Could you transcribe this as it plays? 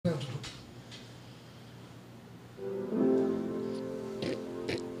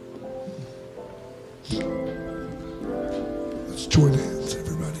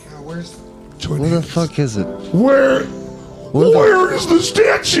Twin Where the Indians. fuck is it? Where is the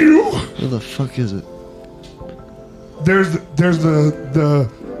statue? Where the fuck is it? There's the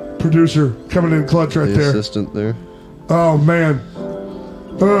producer coming in clutch right The there. assistant there. Oh man.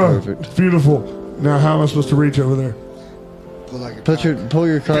 Perfect. Beautiful. Now how am I supposed to reach over there? Pull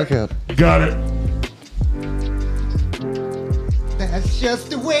your cock out. Got it. That's just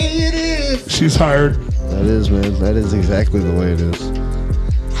the way it is. She's hired. That is, man. That is exactly the way it is.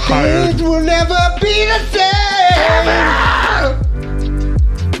 Hired. It will never be the same.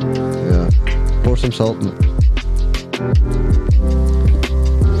 Yeah. Pour some salt in it.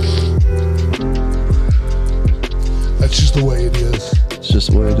 That's just the way it is. It's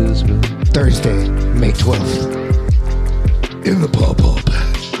just the way it is, man. Thursday, May 12th. In the Paw Paw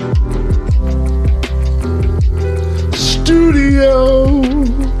Patch Studios.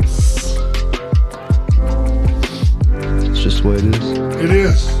 It's just the way it is. It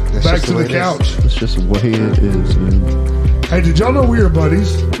is. That's Back just to the the way it couch. It's just the way it is, man. Hey, did y'all know we were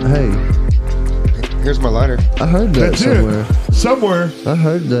buddies? Hey, Here's my lighter. I heard that That's somewhere. it. Somewhere. I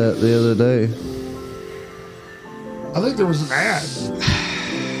heard that the other day. I think there was an ad.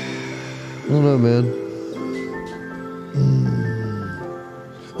 I don't know, man.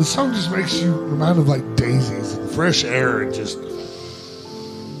 The song just makes you remind of like daisies and fresh air and just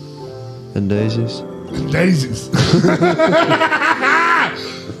And daisies. daisies.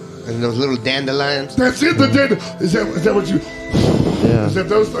 And those little dandelions. That's it. The dead. Is that what you? Yeah. Is that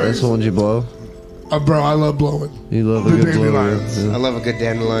those That's things? the ones you blow. Bro, I love blowing. You love a The good blow. dandelions. Yeah. I love a good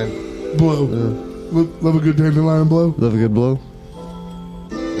dandelion. Blow. Love a good dandelion blow. Love a good blow.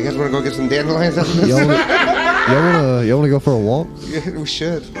 You guys want to go get some dandelions after this? Y'all wanna go for a walk? Yeah, we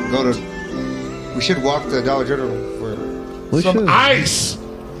should We should walk to Dollar General for. We Some should. ice.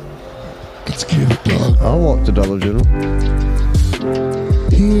 Let's get it, dog. I'll walk to Dollar General.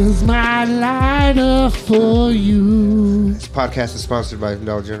 Here's my lighter for you. This podcast is sponsored by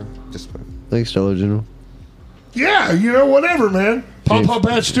Dollar General. Just Thanks, Dollar General. Yeah, you know, whatever, man. Paw Paw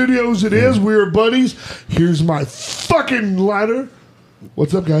Patch Studios it is. We're buddies. Here's my fucking lighter.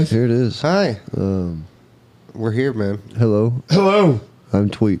 What's up, guys? Here it is. hi. We're here, man. Hello, Hello. I'm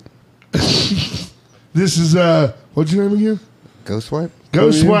Tweet. This is, what's your name again? Ghost Swipe. Go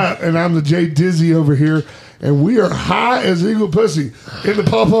Swat, and I'm the Jay Dizzy over here, and we are high as eagle pussy in the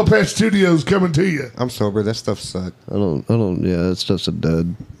Paw Paw Patch Studios coming to you. I'm sober. That stuff sucked. Yeah, that stuff's a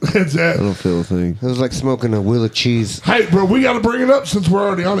dud. That's I that. don't feel a thing. It was like smoking a wheel of cheese. Hey, bro, we got to bring it up since we're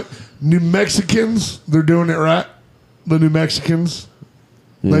already on it. New Mexicans, they're doing it right. The New Mexicans,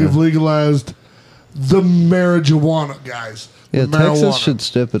 Yeah, they've legalized the marijuana, guys. yeah The Texas marijuana. should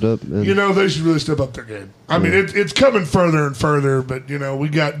step it up. And You know, they should really step up their game. I mean, it's coming further and further, but, you know, we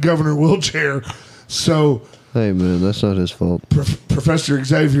got Governor Wheelchair, so hey, man, that's not his fault. Professor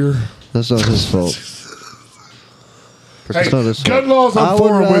Xavier. That's not his fault. Hey, not his gun fault. laws, I'm I for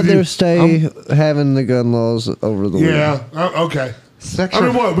would 'em with you. rather stay having the gun laws over the weed. Yeah, okay. Section. I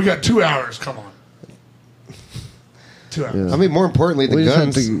mean, what? We got 2 hours. Come on. 2 hours. Yeah. I mean, more importantly, the We just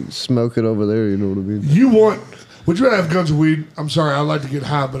guns. have to smoke it over there. You know what I mean? You want? Would you rather have guns or weed? I'm sorry, I like to get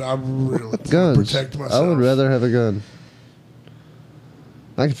high, but I really want to Guns. protect myself. I would rather have a gun.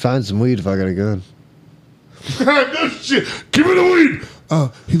 I could find some weed if I got a gun. No shit. Give me the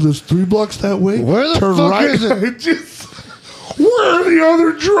weed. He lives 3 blocks that way. Where the Turn fuck right. is it? Just, where are the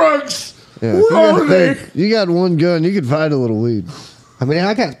other drugs? Yeah, Where are they? You got one gun, you could find a little weed. I mean,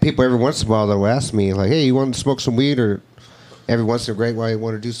 I got people every once in a while that will ask me, like, "Hey, you want to smoke some weed?" Or every once in a great while, you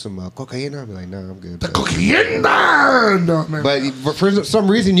want to do some cocaine? I'll be like, "No, I'm good." Cocaine? No, man. But for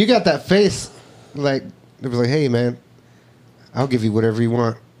some reason, you got that face, like it was like, "Hey, man, I'll give you whatever you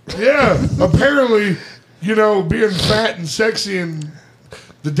want." Yeah, apparently, you know, being fat and sexy and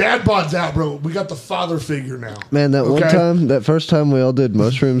the dad bod's out, bro. We got the father figure now. Man, that one Okay. time, that first time we all did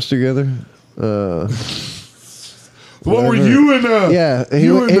mushrooms together. What were you and Yeah, he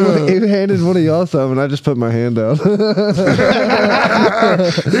handed one of y'all some, and I just put my hand out, he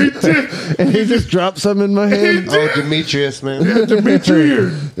did. and he just dropped some in my hand. Oh, Demetrius, man. Yeah, Dimitri,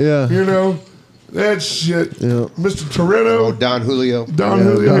 or, Yeah, you know, that shit. Yeah. Mr. Toretto, Oh, Don Julio. Don Yeah,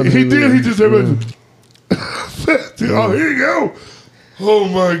 Julio. Don He Julio. did. He just said, Dude, oh, here you go. Oh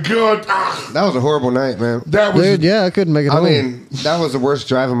my God. Ah, That was a horrible night, man. that was. dude. Yeah, I couldn't make it I home. mean, that was the worst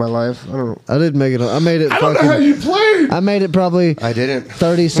drive of my life. I don't know. I didn't make it home. I made it. I don't know how you played. I made it probably I didn't.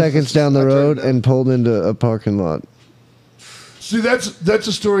 30 seconds down the road and pulled into a parking lot. See, that's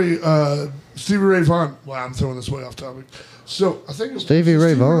a story. Stevie Ray Vaughan. Wow, I'm throwing this way off topic. So I think it was Stevie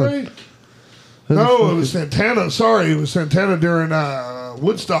Ray Vaughan. Ray? No, it was Santana. Sorry, it was Santana during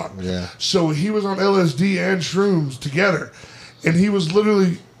Woodstock. Yeah. So he was on LSD and shrooms together, and he was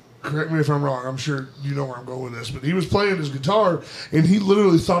literally correct me if I'm wrong. I'm sure you know where I'm going with this, but he was playing his guitar, and he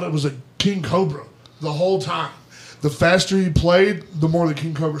literally thought it was a king cobra the whole time. The faster he played, the more the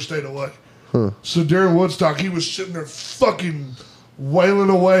king cobra stayed away. So during Woodstock, he was sitting there fucking wailing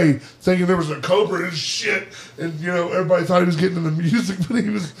away, thinking there was a cobra and shit, and everybody thought he was getting into the music, but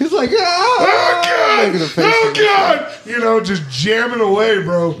He's like, oh god, Making a face oh god, just jamming away,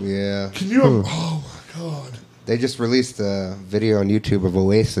 bro. Yeah. Can you? Oh my god. They just released a video on YouTube of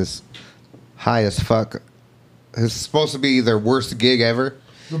Oasis, high as fuck. It's supposed to be their worst gig ever.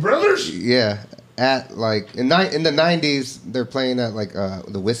 The brothers? Yeah, at like in the 90s, they're playing at like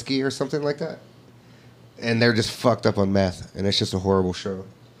the Whiskey or something like that, and they're just fucked up on meth, and it's just a horrible show.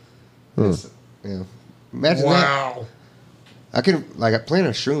 It's, imagine that. Wow. I couldn't playing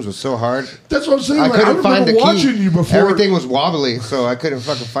on shrooms was so hard. That's what I'm saying. I couldn't find the key. Watching you before. Everything was wobbly, so I couldn't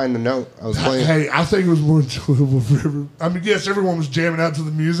fucking find the note I was playing. Hey, I think it was more enjoyable for everyone. I mean, yes, everyone was jamming out to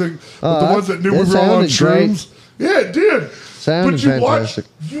the music, but the ones that knew we were all on shrooms, yeah, it did. Sounded fantastic.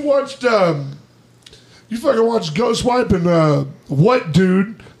 You fucking watched Ghost Wipe and What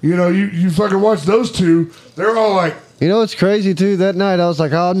Dude? You fucking watched those two. They're all like, You know what's crazy too? That night I was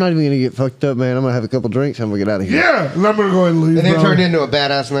like, oh, I'm not even gonna get fucked up, man. I'm gonna have a couple drinks. I'm gonna get out of here. yeah, and I'm gonna go ahead and leave. And it bro. turned into a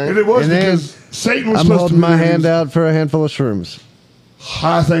badass night. And it was And then because Satan was I'm supposed holding to be my there. hand out for a handful of shrooms.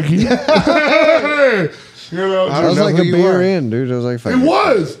 Hi, thank you. I was know like who a you beer are. in, dude. I was like, fuck It it.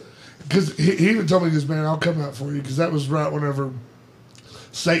 was. Because he even told me this, man, I'll come out for you. Because that was right whenever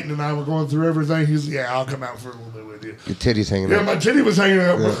Satan and I were going through everything. He's I'll come out for a little bit with you. Your titties hanging Yeah, out. my titty was hanging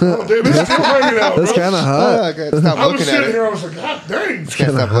out. Oh, damn, it's still hanging out, That's bro. kind of Oh, hot. okay. Stop I was looking at sitting it. here, I was like, God dang.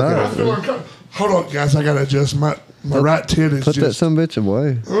 Can't stop looking I at feel like, hold on, guys, I got to adjust. My right tit is Put that just... some bitch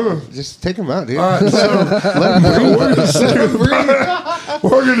away. it. Just take them out, dude. All right, so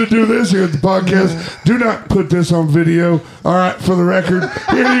we're going to do this here at the podcast. Do not put this on video. All right, for the record.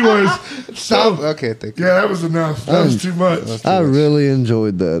 Anyways, Stop. so, Okay, thank you. yeah, that was enough. That was too much. I really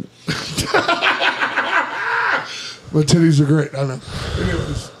enjoyed that. My titties are great. I know.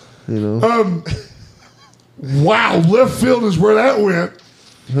 Anyways, You know, wow, left field is where that went.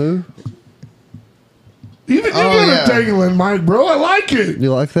 who? You Oh, got yeah. a dangling mic, bro. I like it.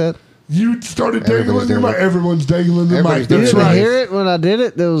 You like that? You started Everybody's dangling your doing mic. it. Everyone's dangling their mic. Everybody's doing That's You it. didn't right. hear it when I did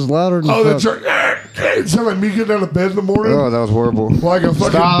it? That was louder than Oh, that's fuck. right. It sounded like me getting out of bed in the morning. Oh, that was horrible. Like a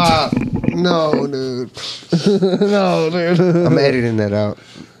fucking... Stop. No, dude. No, dude. I'm editing that out.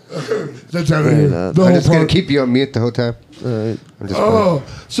 That's out of here. not. The I'm whole just going part. to keep you on mute the whole time. All right. I'm just Oh,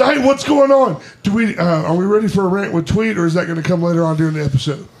 so hey, what's going on? Do we are we ready for a rant with Tweet, or is that going to come later on during the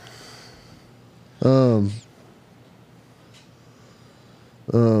episode?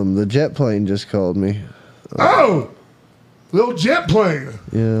 The jet plane just called me. Oh, little jet plane.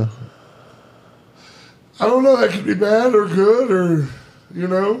 Yeah. I don't know. That could be bad or good, or you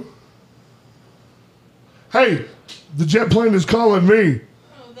know. Hey, the jet plane is calling me.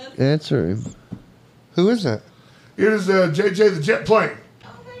 Answer him. Who is that? It is JJ the jet plane.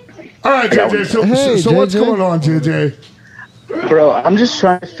 All right, JJ. So, Hey, so what's JJ. going on, JJ? Bro, I'm just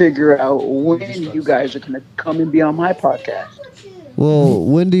trying to figure out when you guys are going to come and be on my podcast. Well,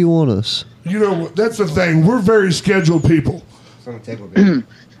 when do you want us? You know that's the thing. We're very scheduled people. It's on the table, baby.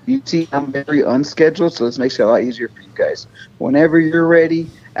 You see, I'm very unscheduled, so this makes it a lot easier for you guys. Whenever you're ready,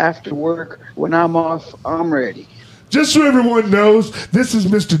 after work, when I'm off, I'm ready. Just so everyone knows, this is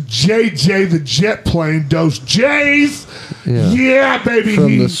Mr. JJ the jet plane. Dose J's. Yeah, baby.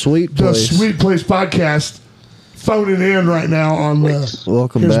 From the Sweet The Place. Sweet Place podcast. Phoning in right now on the.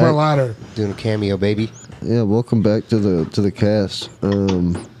 Welcome Here's back. my ladder. Doing a cameo, baby. Yeah, welcome back to the cast.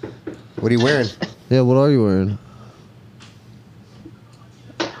 What are you wearing? Yeah, what are you wearing?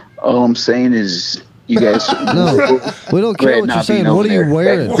 All I'm saying is, you guys. No, we don't care Great what not you're saying. being What are over you there.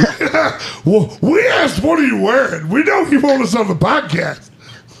 wearing? Well, we asked, what are you wearing? We know you want us on the podcast.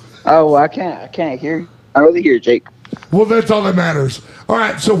 Oh, I can't hear you. I really hear Jake. Well, that's all that matters. All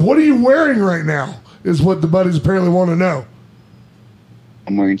right, so what are you wearing right now is what the buddies apparently want to know.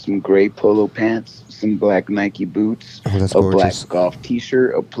 I'm wearing some gray polo pants, some black Nike boots, Oh, that's a black gorgeous. golf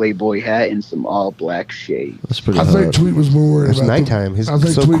t-shirt, a Playboy hat, and some all black shades. That's pretty I think hot. Tweet was more worried It's about nighttime. He's I think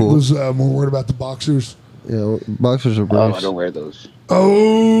so Tweet cool. was more worried about the boxers. Yeah, boxers are Oh, briefs. I don't wear those.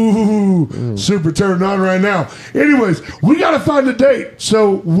 Oh, super turned on right now. Anyways, we got to find a date.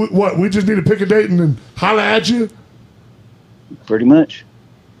 So, what? We just need to pick a date and then holla at you? Pretty much.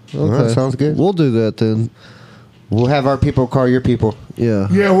 Okay, Alright, sounds good. We'll do that then. We'll have our people call your people. Yeah,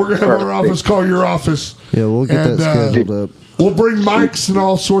 Yeah, we're going to have our Perfect. office call your office. yeah, we'll get And, that scheduled up. We'll bring mics and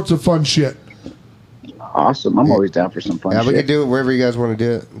all sorts of fun shit. Awesome. I'm always down for some fun Yeah, we shit. can do it wherever you guys want to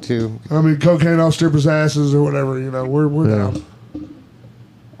do it, too. I mean, cocaine off strippers' asses or whatever. You know, we're down.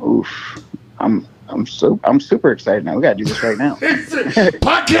 Oof. I'm super excited now. We gotta do this right now.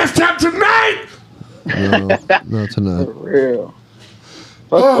 Podcast time tonight. No, tonight. For real.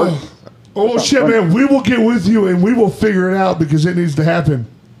 Oh shit, man! We will get with you and we will figure it out because it needs to happen.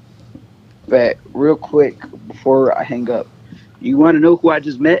 But real quick before I hang up, you want to know who I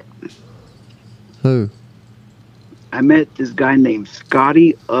just met? Who? I met this guy named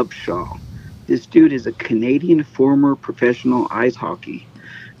Scotty Upshaw. This dude is a Canadian former professional ice hockey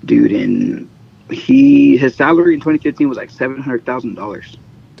dude, and his salary in 2015 was like $700,000.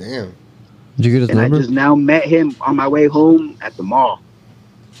 Damn. Did you get his And number? I just now met him on my way home at the mall.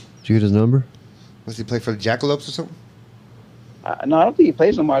 Did you get his number? Was he play for the Jackalopes or something? No, I don't think he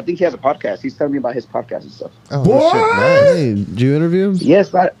plays no more. I think he has a podcast. He's telling me about his podcast and stuff. Oh, What? shit, nice. Hey, did you interview him? Yes,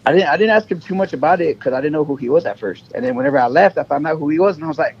 but I didn't ask him too much about it because I didn't know who he was at first. And then whenever I left, I found out who he was, and I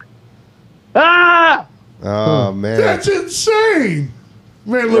was like, ah! Oh, man. That's insane,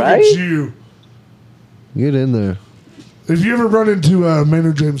 man! Look Right? at you. Get in there. If you ever run into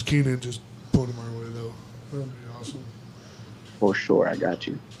Maynard James Keenan, just put him our way though. That'd be awesome. For sure, I got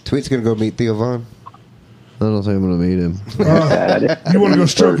you. Tweet's going to go meet Theo Vaughn. I don't think I'm gonna meet him. You want to go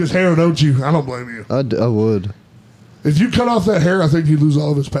stroke his hair, don't you? I don't blame you. I would If you cut off that hair, I think he'd lose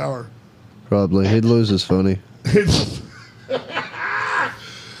all of his power. probably. He'd lose his funny. It's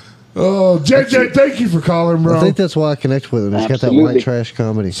oh, JJ, thank you for calling, bro. I think that's why I connect with him. He's got that Absolutely. white trash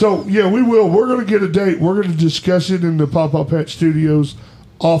comedy. So yeah, we will. We're gonna get a date. We're gonna discuss it in the Pop Up Pet Studios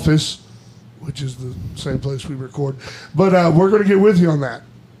office, which is the same place we record. But we're gonna get with you on that.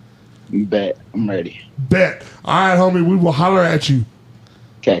 Bet. I'm ready. Bet. All right, homie. We will holler at you.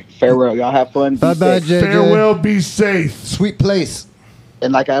 Okay, farewell. Y'all have fun. Be Bye-bye, safe. JJ. Farewell. Be safe. Sweet place.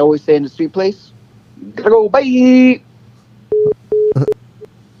 And like I always say in the sweet place, gotta go. Bye.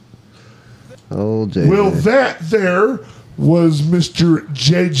 Oh, JJ. Well, that there was Mr.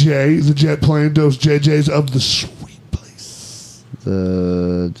 JJ, the jet plane. Those JJs of the sweet place.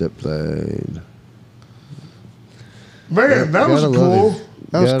 The jet plane. Man, that was Gotta love cool. him.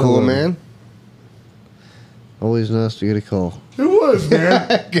 That was Gotta cool, love him. man. Always nice to get a call. It was,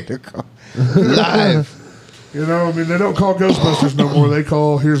 man. Get a call. Live. You know, I mean, they don't call Ghostbusters no more. They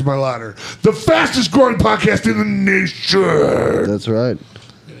call Here's My Ladder, the fastest growing podcast in the nation. That's right.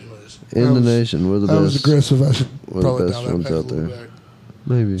 Anyways, In that the was- nation, we're the That was best. aggressive. I should We're the probably best dial that ones back a out little there. back.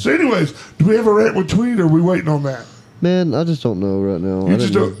 Maybe. So, anyways, do we have a rant with tweet, or are we waiting on that? Man, I just don't know right now. You I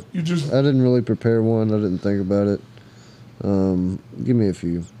just didn't, don't. You just I didn't really prepare one. I didn't think about it. Give me a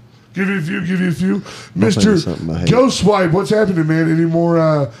few. give you a few. Give you a few. think of Mister something I hate. Ghost Swipe, what's happening, man? Any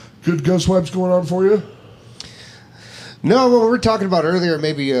more good ghost swipes going on for you? No, what we were talking about earlier,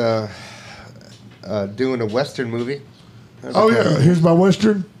 maybe doing a Western movie. Oh yeah, here's my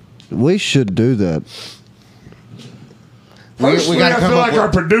western. We should do that. Personally, gotta I come feel up like with-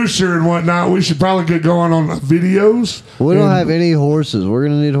 our producer and whatnot, we should probably get going on videos. We don't And- have any horses. We're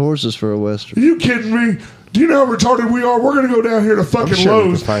gonna need horses for a Are western. you kidding me? Do you know how retarded we are? We're going to go down here to fucking sure we can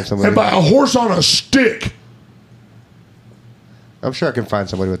Lowe's find somebody. and buy a horse on a stick. I'm sure I can find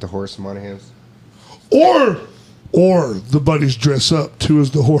somebody with a horse in Monahans. Or the buddies dress up, two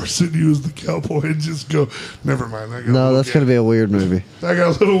as the horse and you as the cowboy, and just go, never mind. No, that's gonna be a weird movie. That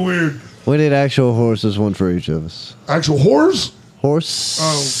got a little weird. We need actual horses, one for each of us. Actual horse?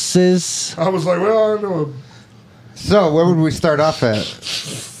 Horses. I was like, well, I know. So, where would we start off at?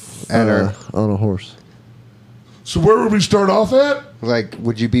 At our, On a horse. So where would we start off at? like,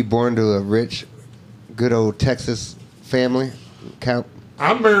 would you be born to a rich, good old Texas family? Count.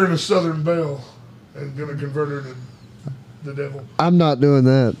 I'm marrying a Southern Belle and going to convert her to the devil. I'm not doing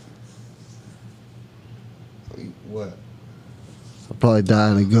that. What? I'll probably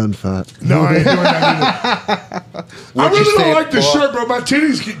die in a gunfight. No, I ain't doing that either. I What'd you really say, don't like this boy? shirt, bro. My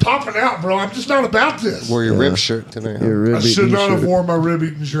titties keep popping out, bro. I'm just not about this. Wear your Yeah. rib shirt tonight. huh? Your rib I should eating not have shirt. worn my rib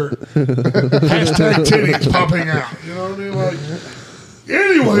eating shirt. Hashtag titties popping out. You know what I mean? Like,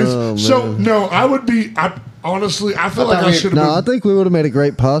 anyways, Oh, so man. no, I would be. Honestly, I feel I like thought I we- should No, I have been. think we would have made a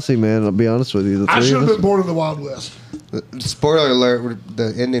great posse, man. I'll be honest with you. The I three should of have us. been born in the Wild West. Spoiler alert,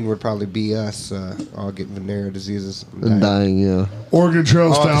 the ending would probably be us all getting venereal diseases. And dying, yeah. Oregon Trail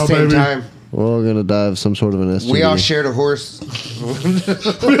All at style, the same baby. time. We're all gonna die of some sort of an STD. We all shared a horse.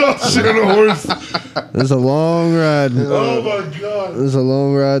 We all sit on a horse. It's a long ride. Oh my god! It's a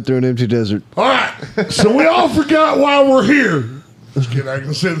long ride through an empty desert. All right, so we all forgot why we're here. Just kidding. I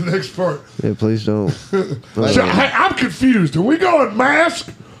can say the next part. Yeah, please don't. So, hey, I'm confused. Are we going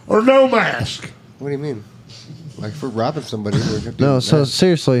mask or no mask? What do you mean? Like if we're robbing somebody, we're gonna do No, so that.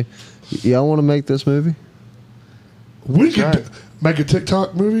 seriously, y'all want to make this movie? We could right. make a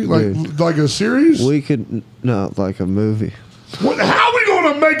TikTok movie, Dude. like a series. We could, no, like a movie. What, how are we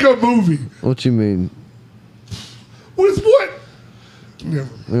going to make a movie. What you mean? With what? Never.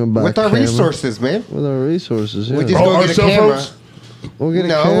 We're gonna buy With a our camera? resources, man. With our resources, yeah. We just Oh, go our get a cell camera. phones? We'll get a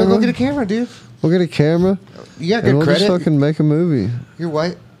No, camera. we'll go get a camera, dude. We'll get a camera. You got And good we'll credit. just fucking make a movie. You're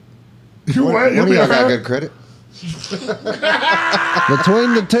white. You One what? of You'll be y'all got alright. good credit. Between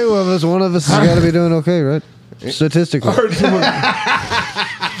the two of us, one of us has got to be doing okay, right? Statistically. I heard someone.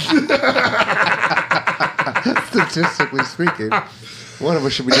 Statistically speaking, one of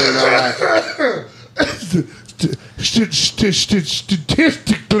us should be doing all right.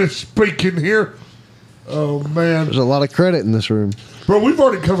 Statistically speaking, here. Oh man, There's a lot of credit in this room. bro, we've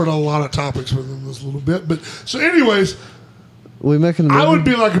already covered a lot of topics within this little bit. But so, anyways, We making the movie? I would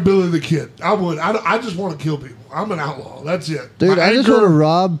be like a Billy the Kid. I would. I just want to kill people. I'm an outlaw. That's it. Dude, My I just anger- want to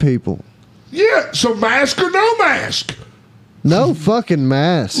rob people. Yeah. So mask or no mask. No fucking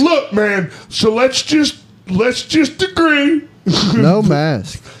mask. Look, man. So let's just agree No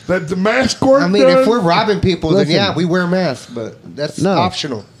mask. that the mask work. I mean, done, if we're robbing people, then Listen. yeah, we wear masks, but that's No.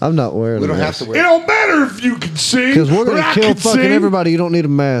 optional. I'm not wearing We a don't have mask. to it wear. don't matter if you can see. Because we're or going to I kill can fucking see, everybody. You don't need a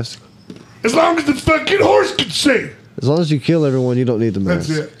mask. as long as the fucking horse can see. As long as you kill everyone, you don't need the mask.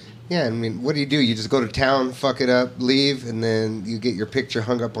 That's it. Yeah, I mean, what do? You just go to town, fuck it up, leave, and then you get your picture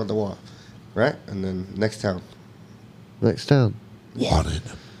hung up on the wall, right? And then next town. Next town. Wanted.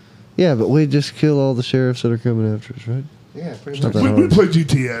 Yeah, but we just kill all the sheriffs that are coming after us, right? Yeah, pretty Not much. that We hard. play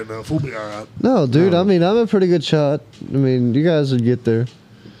GTA enough. We'll be all right. No, dude. I mean, I'm a pretty good shot. I mean, you guys would get there.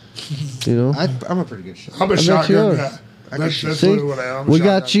 You know. I'm a pretty good shot. I'm a bet you shotgun are. guy. That's See, literally what I am. I'm a we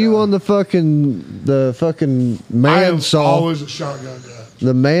got shotgun you guy. on the fucking I man am saw. always a shotgun guy.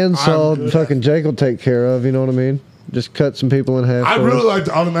 The man saw good at fucking Jake will take care of. You know what I mean? Just cut some people in half. I for really us. like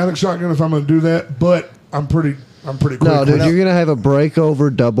the automatic shotgun if I'm going to do that, but I'm pretty quick. No, dude, with it. you're gonna have a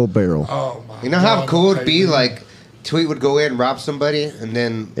breakover double barrel. Oh my. You know how God, cool it'd be? Peyton. Like, Tweet would go in, rob somebody, and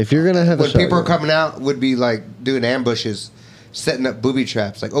then If you're gonna have a when people are shotgun. coming out, would be like doing ambushes, setting up booby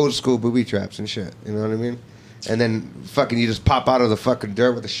traps, like old school booby traps and shit. You know what I mean? And then fucking you just pop out of the fucking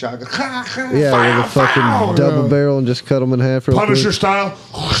dirt with a shotgun. Yeah, with a fucking Fow! double Yeah. barrel and just cut them in half real Punisher quick. style.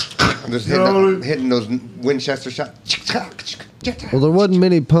 I'm just You know what I mean? hitting those Winchester shots. Well, there wasn't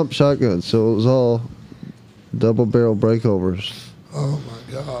many pump shotguns, so it was all double barrel breakovers. Oh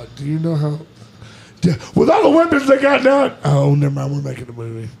my God! Do you know how? With all the weapons they got now. Oh, never mind. We're making a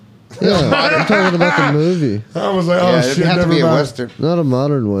movie. Yeah, I'm talking about the movie, I was like, oh Yeah, shit, it'd have to never be a mind. western. not a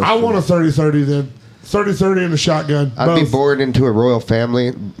modern western. I want a 30-30 then. 30-30 and a shotgun. I'd be Both. born into a royal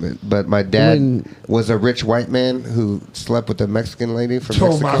family, but my dad I mean- was a rich white man who slept with a Mexican lady from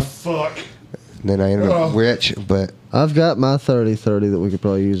Oh Mexico. my fuck! And then I ended up Oh. rich, but I've got my 30-30 that we could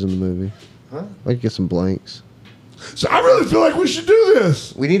probably use in the movie. Huh? I could get some blanks. So I really feel like we should do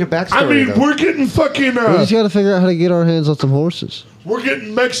this. we need a backstory. I mean, though. we're getting fucking. We just got to figure out how to get our hands on some horses. We're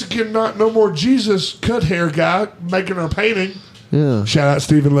getting Mexican, not no more Jesus cut hair guy making our painting. Yeah. Shout out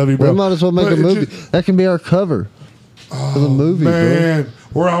Stephen Levy, bro. We might as well make But a it movie. just- That can be our cover for the movie, bro. man,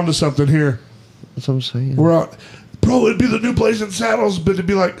 we're on to something here. That's what I'm saying. We're on. Bro, it'd be the new Blazing Saddles, but it'd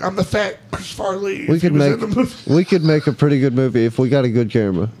be like, I'm the fat Chris Farley. We if he could was make in the movie. we could make a pretty good movie if we got a good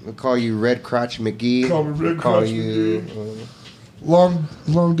camera. We'll call you Red Crotch McGee. Call me Red We'll call Crotch you.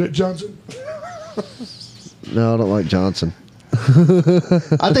 Long Dick Johnson. No, I don't like Johnson.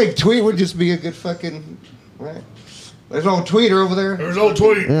 I think Tweet would just be a good fucking. Right. There's old Tweeter over there. There's old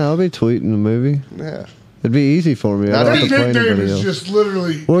Tweet. Yeah, I'll be tweeting the movie. Yeah. It'd be easy for me. I That don't have That to play nickname anybody is else. just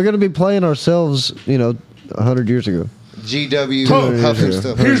literally. We're gonna be playing ourselves, 100 years ago. GW Oh, Huffing yeah.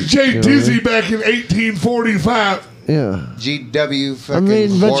 stuff. Here's Jay You know what I Dizzy mean? back in 1845. Yeah. GW I fucking.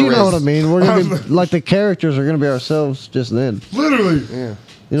 mean, but you know what I Juarez. mean. We're gonna be like the characters are gonna be ourselves just then. Literally. Yeah.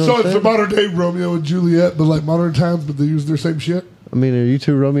 You know So what I'm it's a saying? modern day Romeo and Juliet, but like modern times, but they use their same shit. I mean, are you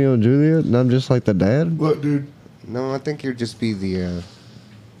two Romeo and Juliet, and I'm just like the dad? Look, dude. No, I think you'd just be the.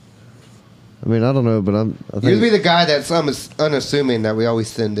 I mean, I don't know, but I You'd think be the guy that's unassuming that we always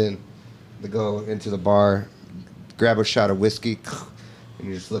send in to go into the bar, grab a shot of whiskey, and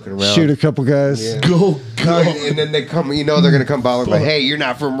you're just looking around. shoot a couple guys. Yeah. Go, No, go. and then they come. You know they're gonna come by like, "Hey, you're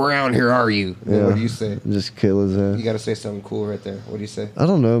not from around here, are you?" And then Yeah. What do you say? Just kill his You ass. got to say something cool right there. What do you say? I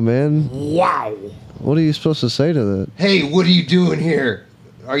don't know, man. Wow. What are you supposed to say to that? Hey, what are you doing here?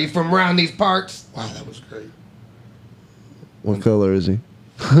 Are you from around these parts? Wow, that was great. What color is he?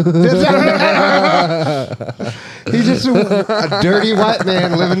 He's just a dirty white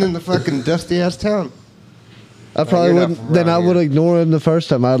man living in the fucking dusty ass town. I probably you're not wouldn't. from Then I around would here. ignore him the first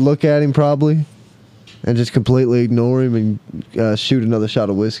time. I'd look at him probably, and just completely ignore him and shoot another shot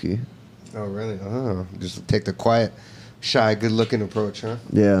of whiskey. Oh, really? Oh, just take the quiet, shy, good-looking approach, huh?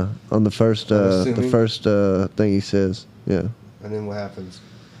 Yeah, on the first I'm assuming- thing he says. Yeah. And then what happens?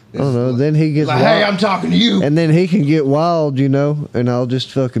 I don't know. Then he gets Like, wild. hey, I'm talking to you. And then he can get wild, you know, and I'll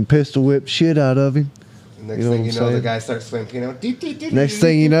just fucking pistol whip shit out of him. Next You know thing what you I'm know, the saying? guy starts playing piano. Next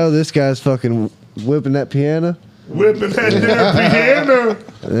thing you know, this guy's fucking whipping that piano. Whipping that damn piano.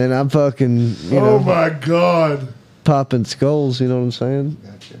 And then I'm fucking, you Oh know, my God. popping skulls, you know what I'm saying?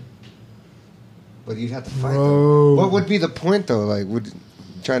 Gotcha. But you'd have to fight Bro. them. What would be the point though? Like,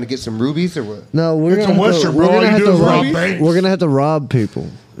 trying to get some rubies or what? No, we're It's gonna a have Western, to, bro. we're All gonna you have do to is rob rob. banks. We're gonna have to rob people.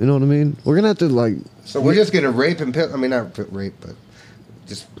 You know what I mean? We're gonna have to like So we're just gonna rape and I mean, not rape, but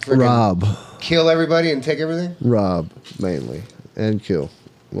just freaking rob, kill everybody and take everything. rob mainly, and kill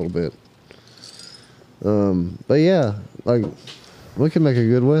a little bit. But yeah, like we can make a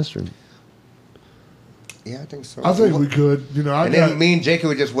good western. Yeah, I think so. I think we could. You know, I And got. then me and Jacob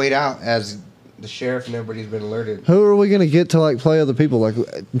would just wait out as the sheriff and everybody's been alerted. Who are we gonna get to like play other people? Like,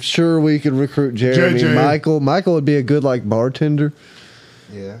 I'm sure we could recruit Jeremy, JJ. Michael. Michael would be a good like bartender,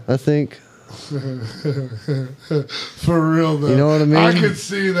 Yeah. I think. For real though, You know what I mean? I could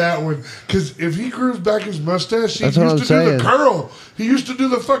see that one because if he grows back his mustache, he That's used what to I'm do saying. the curl. He used to do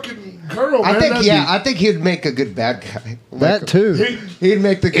the fucking curl. I man. think That'd I think he'd make a good bad guy. That too. be- He'd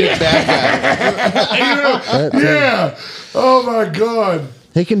make the good bad That too. yeah. Oh my God.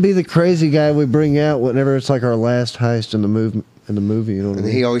 He can be the crazy guy we bring out whenever it's like our last heist in the movie. You know what guy. I And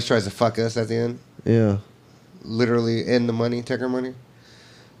mean? he always tries to fuck us at the end. Yeah. Literally end the money, take our money.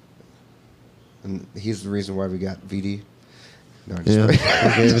 And he's the reason why we got VD. No, I'm just Yeah, playing.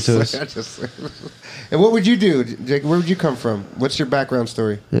 he gave it to I'm us. just playing. And what would you do, Jake? Where would you come from? What's your background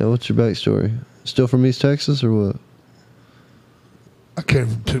story? Yeah. What's your backstory? Still from East Texas or what? I came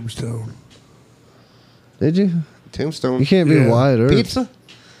from Tombstone. Did you? Tombstone. You can't be Yeah. Wyatt Earp. Pizza?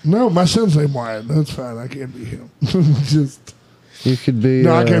 No, my son's name Wyatt. That's fine. I can't be him. Just You could be.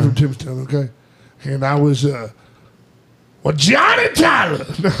 no. I came from Tombstone. Okay, and I was Johnny Tyler.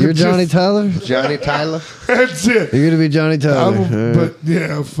 No, You're Johnny just- Tyler. Johnny Tyler? That's it. You're gonna be Johnny Tyler. I'm, All right. but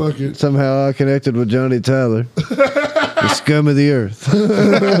yeah, fuck it. Somehow I connected with Johnny Tyler, the scum of the earth.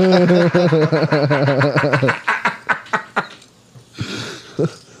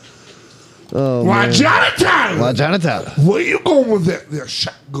 Oh Why man. Johnny Tyler? Why Johnny Tyler? Where you going with that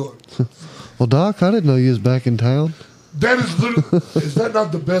shotgun? Well, Doc, I didn't know you was back in town. That is literally, is that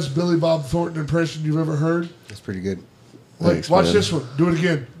not the best Billy Bob Thornton impression you've ever heard? That's pretty good. Wait, Thanks, watch man. this one. Do it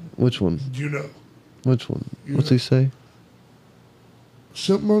again. Which one? You know. Which one? You What's know. he say?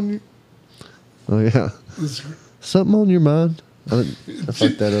 Something on you. Oh yeah, It's- something on your mind. I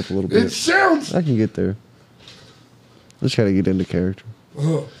fucked that up a little It bit. sounds. I can get there. Just gotta get into character.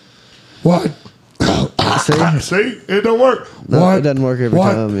 What? See? See? It don't work. No, What? it doesn't work every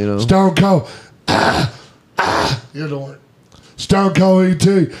What? time, you know. Stone Cold. It don't work. Stone Cold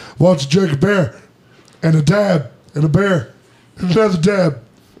E.T. wants to drink a beer and a dab and a bear and another dab.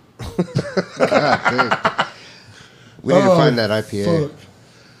 We need to Oh, find that IPA.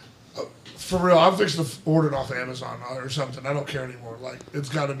 Fuck. For real, I'm fixing to order it off Amazon or something. I don't care anymore. Like, it's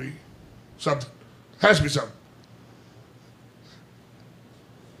got to be something. Has to be something.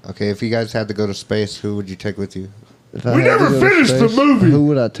 Okay, if you guys had to go to space, who would you take with you? If I We had to never go to finished the space, movie. Who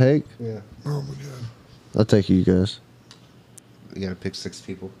would I take? Yeah. Oh, my God. I'll take you guys. You gotta pick 6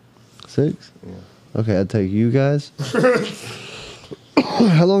 people. 6? Yeah. Okay, I'd take you guys.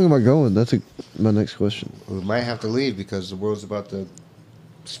 How long am I going? That's my next question. We might have to leave because the world's about to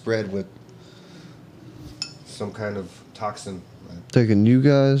spread with some kind of toxin. Taking you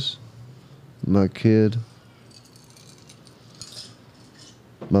guys, my kid,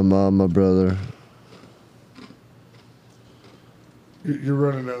 my mom, my brother. You're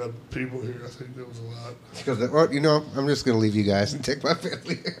running out of people here. I think that was a lot. Because, well, you know, I'm just gonna leave you guys and take my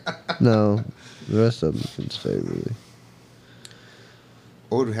family. No, the rest of them can stay, really.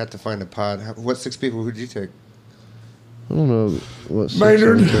 Or we have to find a pod. What 6 people would you take? I don't know what. six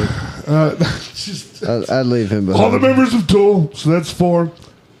Maynard. I would take. Just I'd leave him behind. all the members of Tool. So that's 4.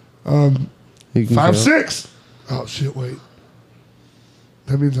 He can 5, count. 6. Oh, shit, wait.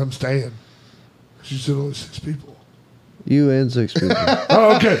 That means I'm staying. She said only 6 people. You and 6 people.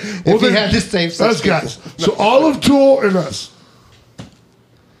 Oh, okay. Well, If you had the same 6 us people. guys. So all of Tool and us.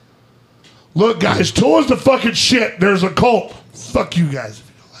 Look, guys, Tool is the fucking shit. There's a cult. Fuck you guys if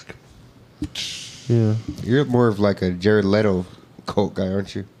you don't like it. Yeah, You're more of like a Jared Leto cult guy,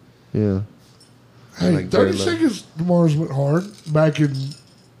 aren't you? yeah. Hey, Like 30 Jared Leto. Seconds to Mars went hard back in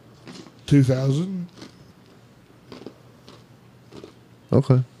 2000.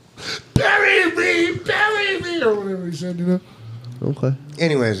 Okay, Bury me, or whatever he said, you know? okay.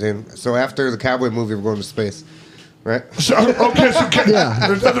 Anyways, then, so after the cowboy movie, we're going to space, right? So, okay, so Yeah.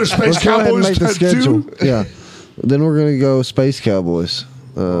 there's other Space Let's go ahead and Cowboys make the schedule. too. Yeah. Then we're gonna go Space Cowboys.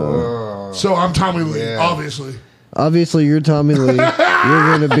 So I'm Tommy Lee, Yeah. obviously. Obviously, you're Tommy Lee.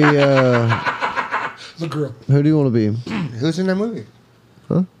 You're gonna be. The girl. Who do you want to be? Who's in that movie?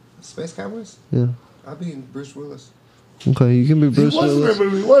 Huh? Space Cowboys? Yeah. I'll be Bruce Willis. Okay, you can be Bruce he was in Willis. that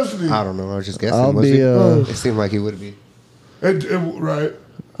movie, wasn't he? I don't know. I was just guessing. I'll was be. he? Oh. It seemed like he would be. Right.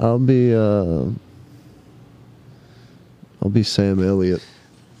 I'll be. I'll be Sam Elliott.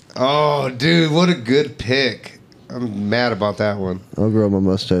 Oh, dude, what a good pick. I'm mad about that one. I'll grow my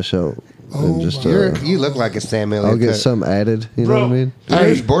mustache out Oh and just. my You look like a Sam Elliott. I'll get cut. some added. You know Bro, what I mean? Dude, he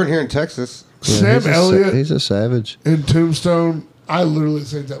was Hey, born here in Texas. Yeah, Sam he's Elliott he's a savage. in Tombstone, I literally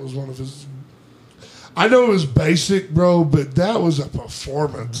think that was one of his. I know it was basic, bro, but that was a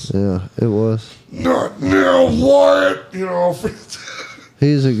performance. Yeah, it was. Not now, Wyatt. You know,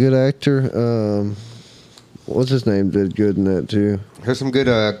 He's a good actor. What's his name? Did good in that too. Here's some good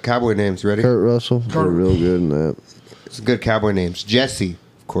cowboy names. Ready? Kurt Russell. Did Kurt. real good in that. Some good cowboy names. Jesse,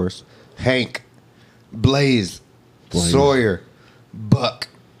 of course. Hank. Blaze. Sawyer. Buck.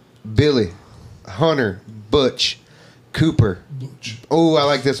 Billy. Hunter. Butch. Cooper. Oh, I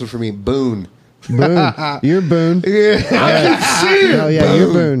like this one for me. Boone. Boone. You're Boone. Yeah. I can see it. Oh yeah,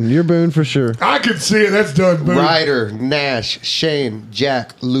 you're Boone. You're Boone for sure. I can see it. That's done, boom. Ryder. Nash. Shane.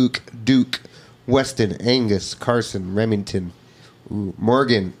 Jack. Luke. Duke. Weston. Angus. Carson. Remington. Ooh,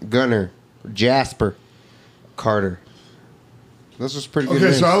 Morgan. Gunner. Jasper. Carter. Those was pretty good Okay,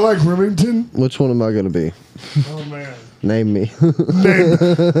 names. so I like Remington. Which one am I gonna be? Oh man, Name me. name.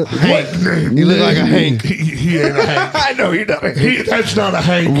 What name? You look like a Hank. He ain't a Hank. I know you're not a Hank. That's not a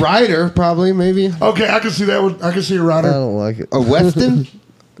Hank. Ryder, probably, maybe. Okay, I can see that one. I can see a I rider. don't like it. A Weston?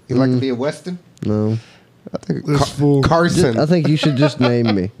 You like to be a Weston? No. I think This fool. Carson. I think you should just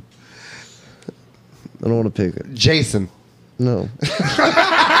name me. I don't want to pick it. Jason. No.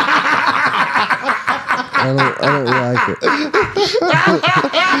 I don't like it.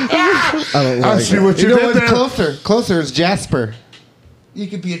 I don't I like see it. what You you know did what's there. closer? Closer is Jasper. You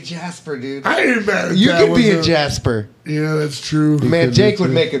could be a Jasper, dude. I ain't mad at You that could be one, a though. Jasper. Yeah, that's true. Man, could be Jake would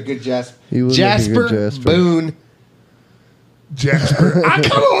too. make a good Jasper. You would make a good Jasper. Boone, Jasper. I kind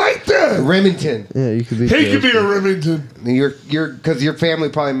of like that. Remington. Yeah, you could be. He could be Jasper. a Remington, You're because your family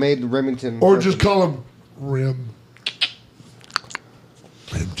probably made Remington. or just call him Rim.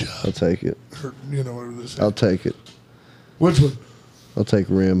 Rim I'll job. take it. Or, you know whatever this is. I'll take it. Which one? I'll take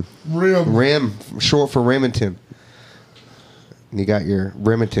Rim. Rim. Rim, short for Remington. And you got your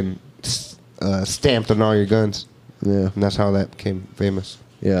Remington stamped on all your guns, Yeah, and that's how that became famous.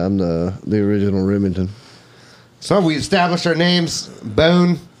 yeah. I'm the original Remington. So we established our names: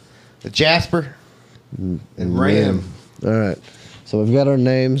 Bone, Jasper, and Ram. All right. So we've got our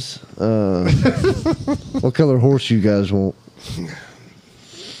names. What color horse you guys want?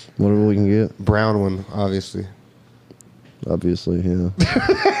 Whatever we can get. Brown one, obviously. Obviously, yeah.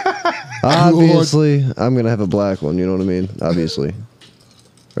 Obviously, I'm gonna have a black one. You know what I mean? Obviously,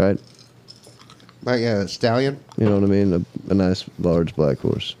 right? Like yeah, stallion. You know what I mean? A nice, large black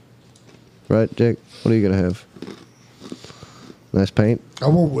horse. Right, Jake? What are you gonna have? Nice paint. I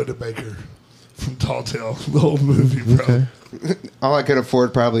want Whittabaker from Tall Tale, the old movie, bro. Okay. All I could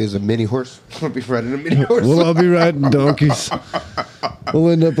afford probably is a mini horse. I'll be riding a mini horse. We'll all be riding donkeys. We'll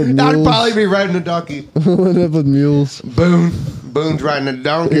end up with mules. I'd probably be riding a donkey. We'll end up with mules. Boone's riding a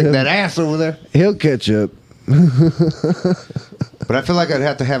donkey. Yeah. That ass over there. He'll catch up. But I feel like I'd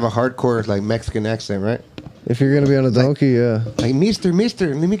have to have a hardcore like Mexican accent, right? If you're gonna be on a donkey, yeah. Like Mister,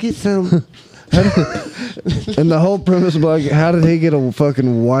 let me get some. And the whole premise of like, how did he get a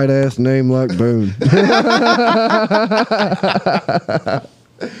fucking white ass name like Boone?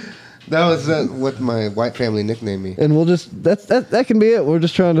 That was what my white family nicknamed me. And we'll just that can be it. We're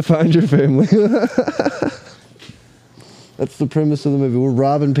just trying to find your family. That's the premise of the movie. We're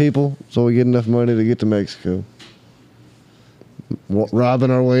robbing people so we get enough money to get to Mexico.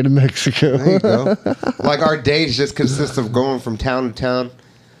 Robbing our way to Mexico. There you go. Like our days just consist of going from town to town.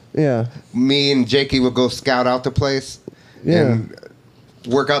 Yeah. Me and Jakey would go scout out the place Yeah. and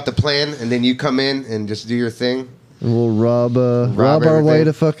work out the plan, and then you come in and just do your thing. And we'll rob our way everything.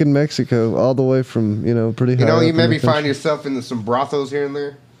 to fucking Mexico, all the way from, pretty high. You know, up you in the maybe find country. yourself in some brothels here and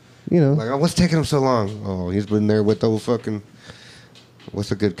there. Like, Like, oh, what's taking him so long? Oh, he's been there with old fucking.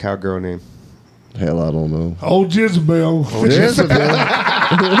 What's a good cowgirl name? hell, I don't know. Old Jezebel. Jezebel.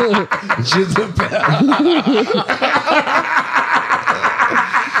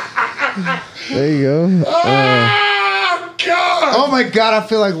 There you go. Oh, God. Oh my god, I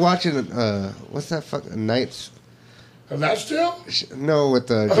feel like watching. What's that fucking Knights? And that's still? No, with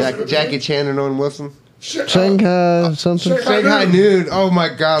Jackie Chan and Owen Wilson. Shanghai something. Shanghai Shanghai Nude. Oh my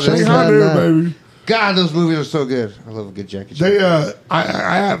god, that's Shanghai Shanghai Nude, Night. baby. God, those movies are so good. I love a good Jackie Chan. I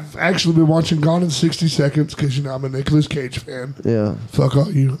have actually been watching Gone in 60 Seconds because I'm a Nicolas Cage fan. Yeah. Fuck all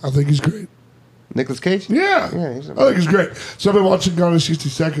you. I think he's great. Nicolas Cage? Yeah, Yeah, I think he's great. So I've been watching Gone in 60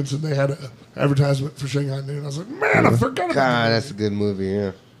 Seconds, and they had an advertisement for Shanghai Noon. I was like, man, I forgot about God, that. that's a good movie,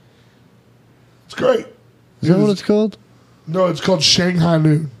 yeah. It's great. Is that what it's called? No, it's called Shanghai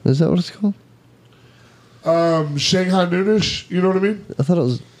Noon. Is that what it's called? Shanghai Noonish, you know what I mean? I thought it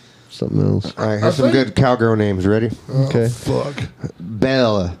was something else. All right, here's some good cowgirl names. Ready? Okay. Oh, fuck.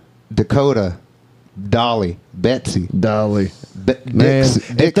 Bella, Dakota, Dolly, Betsy, Dolly. Dixie, Man,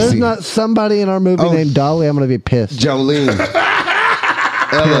 if there's not somebody in our movie Oh. named Dolly, I'm going to be pissed. Jolene,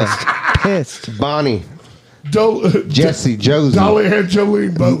 Ella, Pissed. Bonnie, Dol- Jesse, Josie, Dolly and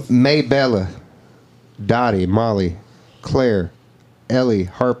Jolene both. Maybella, Dottie, Molly, Claire, Ellie,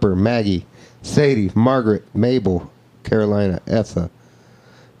 Harper, Maggie, Sadie, Margaret, Mabel, Carolina, Etha,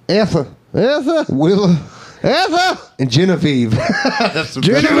 Willa, and Genevieve. That's the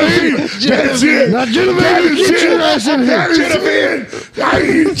Genevieve! That's it! Not Genevieve, That is get your it! ass in here. That is Genevieve! I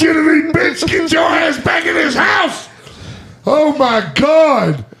need Genevieve, bitch! Get your ass back in this house! Oh my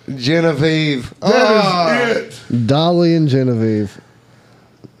God! Genevieve. That is it! Dolly and Genevieve.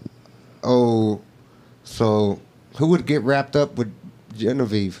 Oh, so who would get wrapped up with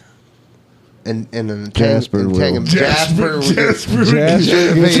Genevieve? And Jasper will. Jasper's Jasper gets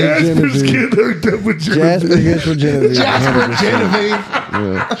with Genevieve. getting hooked up with Jasper Genevieve. gets with Genevieve. Jasper 100%.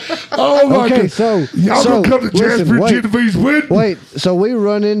 Genevieve. Oh my Okay, God! so Y'all so, gonna come to listen, Jasper wait, Genevieve's wedding? Wait, so we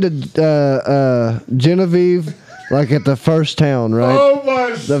run into Genevieve like at the first town, right? Oh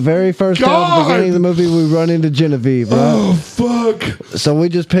my! The very first town at the God! beginning of the movie, we run into Genevieve, right? Oh fuck! So we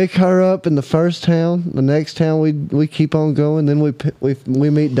just pick her up in the first town. The next town, we keep on going. Then we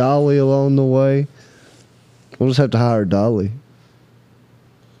meet Dolly along the way. We'll just have to hire Dolly.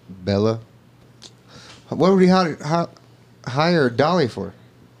 Bella. What would he hire Dolly for?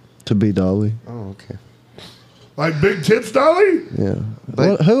 To be Dolly. Oh, okay. Like Big Tits Dolly? Yeah.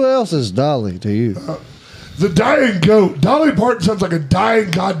 But- Who else is Dolly to you? The dying goat. Dolly Parton sounds like a dying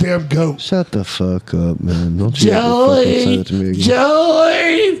goddamn goat. Shut the fuck up, man. Don't you ever fucking say that to me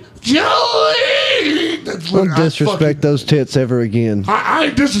again. Joey! That's what Don't disrespect those tits ever again. I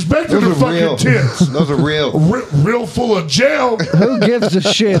ain't disrespecting Those the are fucking real. tits. Those are real. Real full of jail. Who gives a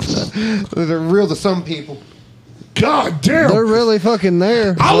shit? Those are real to some people. God damn. They're really fucking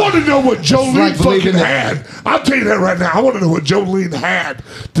there. I want to know what Jolene like believing fucking that- had. I'll tell you that right now. I want to know what Jolene had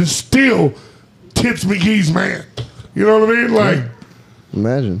to steal Tits McGee's man. You know what I mean? Like,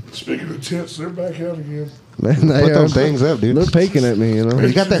 Imagine. speaking of tits, they're back out again. Man, they Put are, those things up, dude. they're peeking at me, you know.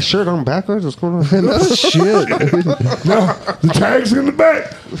 You got that shirt on backwards? What's going on? No shit. No, the tag's in the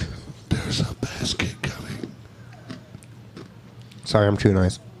back. There's a basket coming. Sorry, I'm too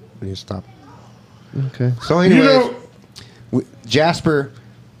nice. We need to stop. Okay. So anyway, You know, Jasper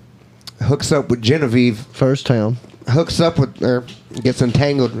hooks up with Genevieve, First town. hooks up with her, gets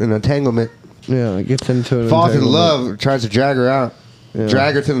entangled in entanglement, Yeah, it gets into it. falls in love, tries to drag her out, Yeah.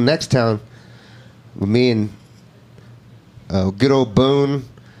 drag her to the next town. With me and good old Boone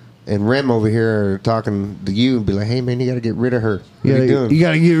and Rem over here are talking to you and be like, "Hey man, you got to get rid of her. What are you doing?" You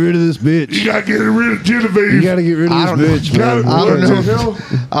gotta get rid of this bitch. you got to get rid of Genevieve. You gotta get rid I of don't this bitch, Gotta- man. I don't what know. the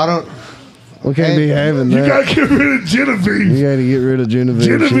hell? I don't. We can't be having You got that. to get rid of Genevieve. You gotta get rid of Genevieve.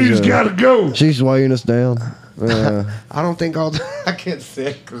 Genevieve's got to go. She's weighing us down. I don't think I'll. I can't say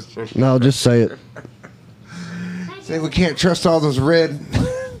it 'cause No, just say it. say we can't trust all those red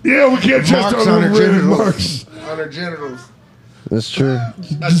Yeah, we can't trust marks all on her the red genitals. marks. On her genitals. That's true.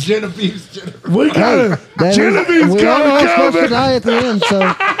 That's Genevieve's genitals. We got That is- Genevieve's we are all got to supposed go. to die at the end, so we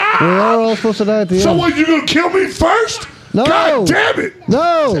are all supposed to die at the So end. what, you going to kill me first? No. God damn it.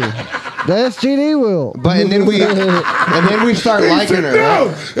 No, the SGD will. But and then we start He liking said her. no.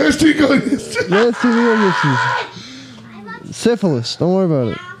 Right? ST goes, The SGD will get you. Syphilis. Don't worry about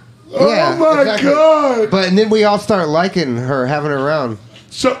it. oh Yeah, my exactly. God. But and then we all start liking her, having her around.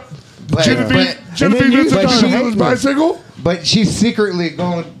 So, But- Genevieve and then you is start on hating his her. bicycle? But she's secretly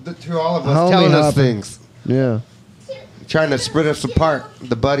going through all of us, Homie telling us hopping. things, Yeah, trying to split us apart,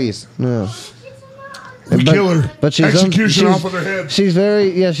 the buddies. yeah. We kill her. But she's Execution she's- off of her head. She's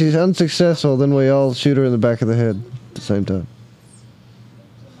she's unsuccessful. Then we all shoot her in the back of the head at the same time.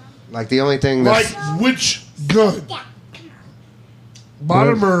 Like the only thing Like that's which gun?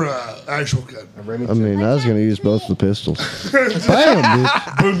 Bottom or actual gun? I mean, I was gonna use both the pistols. Bam, bitch.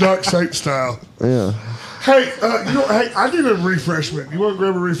 Boondock Saint style. Yeah. Hey, hey, I need a refreshment. You want to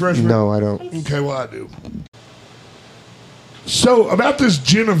grab a refreshment? no, I don't. Okay, well, I do. So, about this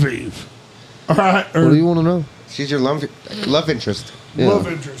Genevieve. All right. What do you want to know? She's your love interest. Yeah. Love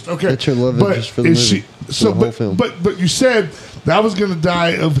interest. Okay. That's your love interest for the is movie, for the whole film. But you said that was going to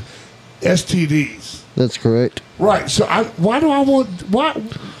die of STDs. That's correct. Right. So why do I want why?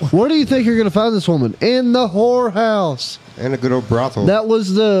 Where do you think you're gonna find this woman? In the whorehouse. And a good old brothel. That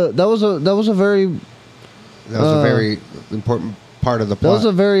was a very a very important part of the that plot. was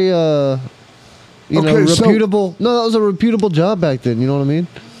a very Okay, so- reputable. No, that was a reputable job back then. You know what I mean?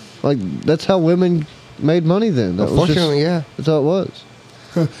 Like that's how women made money then. That was just- Unfortunately, yeah. that's how it was.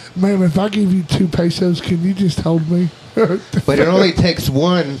 Ma'am, if I give you 2 pesos, can you just hold me? But it only takes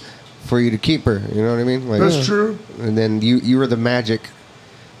one for you to keep her. You know what I mean? Like, That's true. And then you were the magic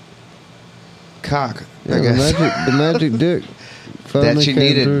cock, Yeah, I the guess, magic dick finally she came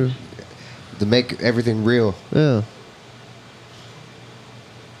needed. through. to make everything real. Yeah.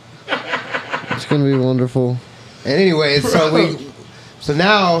 It's gonna be wonderful. And anyway, so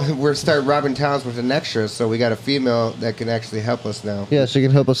now we're start robbing towns with an extra. So we got a female that can actually help us now. Yeah, she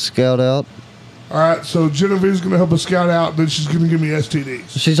can help us scout out. All right, so Genevieve's going to help us scout out, then she's going to give me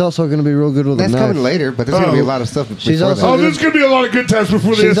STDs. She's also gonna be real good with That's a knife. coming later, but there's gonna be a lot of stuff. She's before also- that. Oh, there's going to be a lot of good times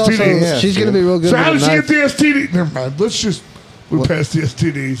before the She's also STDs. she's gonna be real good So with how a does she knife. get the STD? Never mind. Let's just pass the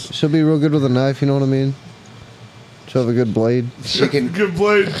STDs. She'll be real good with a knife. You know what I mean? She'll have a good blade. She can. Good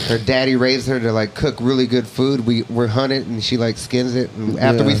blade. Her daddy raised her to like cook really good food. We're hunt it and she like skins it. And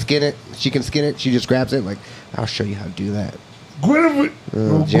after we Yeah. skin it, she can skin it. She just grabs it. Like I'll show you how to do that. Genevieve.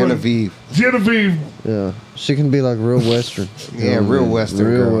 Oh, Genevieve. Genevieve. Yeah, she can be like real Western. You Yeah, know what I real mean? Western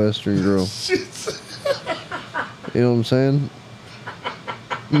real girl. Western girl. You know what I'm saying?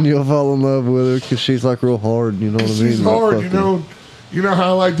 And you'll fall in love with her because she's like real hard. You know what I mean? She's Like, hard, you fucking- know. You know how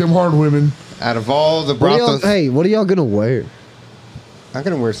I like them hard women. Out of all the What are y'all, brothels, hey, what are y'all gonna wear? I'm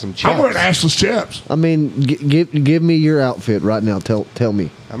gonna wear some I'm chaps. wearing assless chaps. I mean, give me your outfit right now. Tell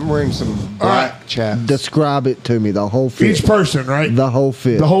me. I'm wearing some All right. black chaps. Describe it to me. The whole fit. Each person, right? The whole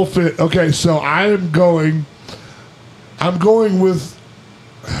fit. The whole fit. Okay, so I'm going with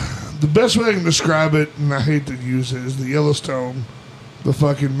the best way I can describe it, and I hate to use it, is the Yellowstone, the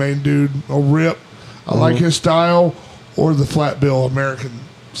fucking main dude, a rip. I like his style, or the flat bill American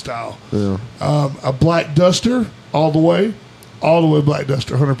style. Yeah. A black duster all the way black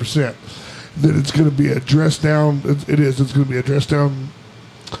duster, 100%. Then it's going to be a dress down. It's going to be a dress down.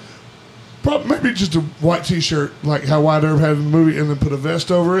 Probably maybe just a white T-shirt, like how Wyatt Earp had in the movie, and then put a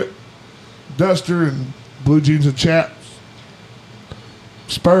vest over it, duster, and blue jeans and chaps,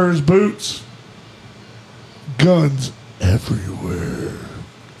 spurs, boots, guns everywhere.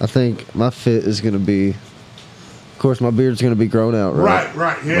 I think my fit is gonna be. Of course, my beard's gonna be grown out. Right.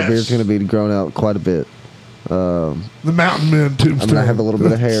 Right, My beard's yes. gonna be grown out quite a bit. The mountain men tombstone. I'm gonna have a little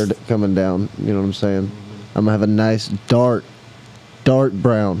bit of hair coming down. You know what I'm saying? I'm gonna have a nice dark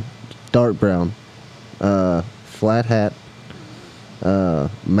brown, flat hat,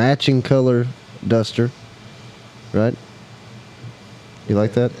 matching color duster. Right? You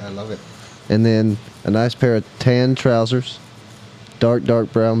like that? I love it. And then a nice pair of tan trousers, dark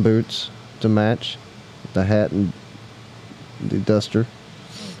brown boots to match the hat and the duster.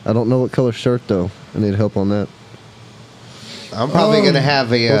 I don't know what color shirt though. I need help on that. I'm probably gonna have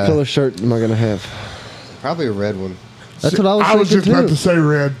What a color shirt am I gonna have? probably a red one. That's what I was I was thinking just about too. to say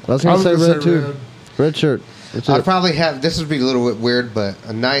red. I was gonna say gonna red too. Red shirt. That's I'd it. probably have. This would be a little bit weird, but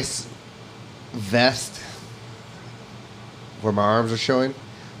a nice vest where my arms are showing,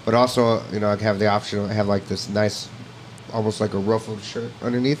 but also I could have the option. I have like this nice, almost like a ruffled shirt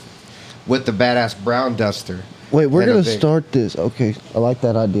underneath, with the badass brown duster. Wait, we're and a gonna big- start this. Okay, I like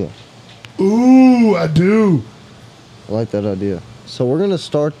that idea. Ooh, I do. I like that idea. So we're gonna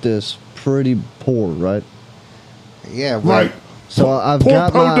start this pretty poor, right? Yeah, Right. So I've Poor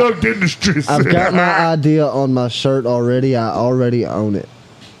got my Podunk Industries. I've got my idea on my shirt already. I already own it.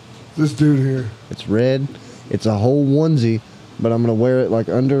 This dude here. It's red. It's a whole onesie, but I'm gonna wear it like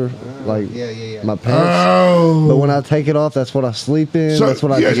under yeah. my pants. Oh. But when I take it off, that's what I sleep in. So- that's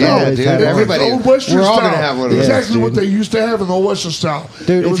what I yeah, just yeah, always dude, have. on. everybody- Old Western we're all style. gonna have one of those, Exactly what dude. they used to have in the old Western style. Dude,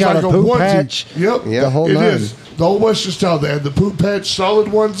 it it's was got like a a poop onesie. patch. Yep, Yeah. The whole it nine. is. The old Western style. They had the poop patch, solid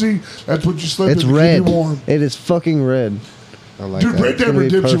onesie. That's what you slept It's in to red. keep you warm. It is fucking red. I like Dude, that. Red Dead gonna be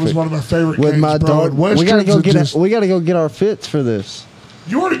Redemption was perfect. one of my favorite With games, my bro. dark, And we gotta Westerns go are get just- we gotta go get our fits for this.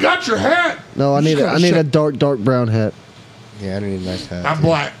 You already got your hat. No, I You need just I gotta need a shut- dark brown hat. Yeah, I need a nice hat. I'm too.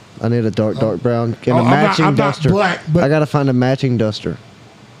 black. I need a dark brown and Oh, a I'm not- matching I'm not duster. black, but- I gotta find a matching duster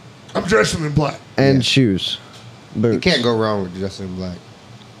I'm dressing in black. and Yeah. shoes, boots. You can't go wrong with dressing in black.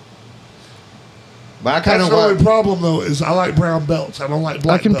 But I kind That's of the only want. problem though is I like brown belts. I don't like I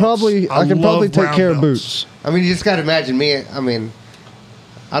black can belts. probably love take brown care of belts. boots. I mean, you just got to imagine me. I mean,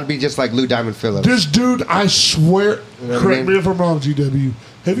 I'd be just like Lou Diamond Phillips. This dude, I swear, You know what I correct mean? me if I'm wrong, GW.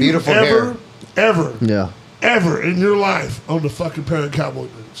 Have Beautiful you ever, Yeah. ever in your life owned a fucking pair of cowboy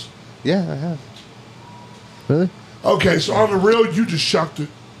boots? Yeah, I have. Really? Okay, so on the real, you just shocked the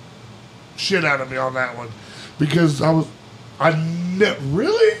shit out of me on that one because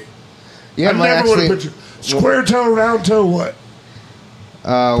really? Yeah, I never would have pictured square toe, round toe, what?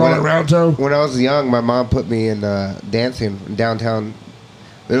 Probably round toe. When I was young, my mom put me in dancing downtown.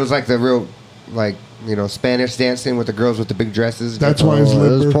 It was like the real, like, you know, Spanish dancing with the girls with the big dresses. That's why it's Oh, it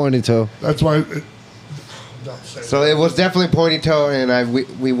was limber. pointy toe. That's why. Don't say So it was definitely pointy toe, and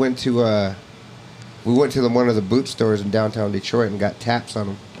we went to one of the boot stores in downtown Detroit and got taps on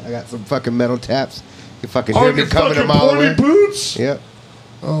them. I got some fucking metal taps. You fucking hear on me your coming a fucking mile pointy away. boots? Yep.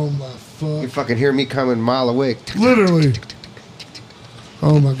 Oh my You fuck! fucking hear me coming a mile away. Literally.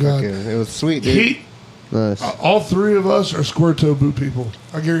 Oh my god. It was sweet, dude. He, Nice. all three of us are square toe boot people.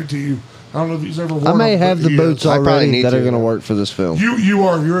 I guarantee you. I don't know if he's ever worn I may them, have but the he boots is. I probably already need that to, are going to yeah. work for this film. You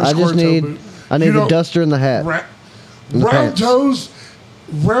are. You're a I square just toe need boot. I need You the don't- duster and the hat. And the Round pants.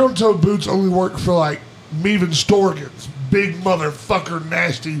 round toe boots only work for like Meven Storgans, big motherfucker,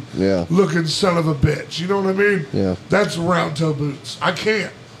 nasty Yeah. looking son of a bitch. You know what I mean? Yeah. That's round toe boots. I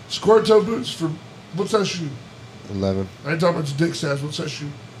can't. Square toe boots for what's that shoe? 11, I ain't talking about your dick size. What's that shoe?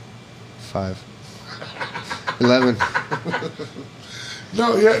 5, 11.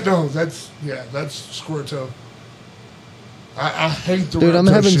 No, that's square toe. I hate the Dude, round I'm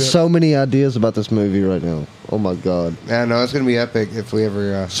toe having shit. so many ideas about this movie right now. Oh my god. Yeah, no, it's gonna be epic if we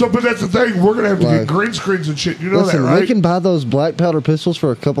ever. So, but that's the thing. We're gonna have to Like- get green screens and shit. You know Listen, that, right? we can buy those black powder pistols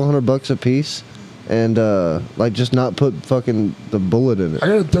for a couple $100 a piece, and like just not put fucking the bullet in it. I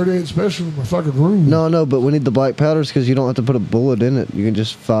got a 38 special in my fucking room. No, but we need the black powders because you don't have to put a bullet in it. You can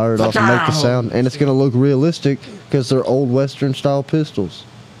just fire it off and make the sound, and it's gonna look realistic because they're old Western style pistols.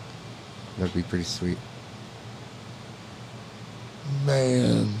 That'd be pretty sweet.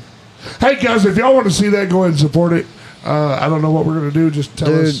 Man. Hey guys, if y'all want to see that, go ahead and support it. I don't know what we're gonna do. Just tell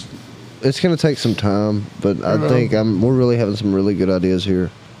Dude, us. it's gonna take some time, but I know. think we're really having some really good ideas here.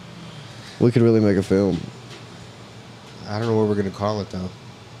 We could really make a film. I don't know what we're gonna call it though.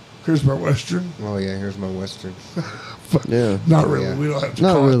 Here's my Western. Oh yeah, here's my Western. Yeah. Not really. Yeah. We don't have to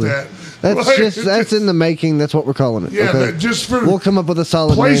Not call really. it that. That's Like, just that's in the making. That's what we're calling it. Yeah, okay? that just for We'll come up with a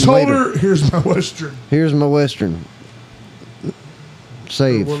solid name later. placeholder. Here's my Western. Here's my Western. Or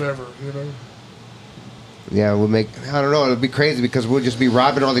Save. whatever, you know. Yeah, we'll make. I don't know. It'll be crazy because we'll just be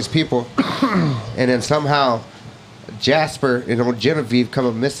robbing all these people, and then somehow Jasper and old Genevieve come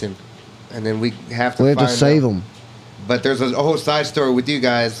up missing, and then we have to. We have to find save out. them. But there's a whole side story with you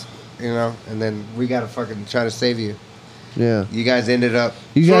guys, you know, and then we gotta fucking try to save you. Yeah. You guys ended up.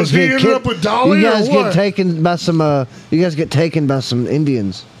 You So guys he get ended up with Dolly You or guys what? get taken by some. You guys get taken by some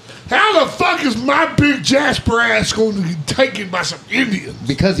Indians. How the fuck is my big Jasper ass going to get taken by some Indians?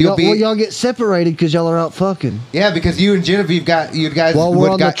 Because you'll be. Y'all get separated because y'all are out fucking. Yeah, because you and Genevieve got. You guys. While we're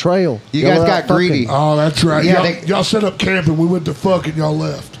would on the trail. You Y'all guys are got out fucking. greedy. Oh, that's right. Yeah, Y'all set up camp and we went to fuck and y'all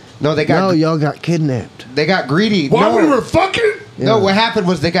left. No, they No, got. y'all got kidnapped. They got greedy. While no. we were fucking? No, Yeah. what happened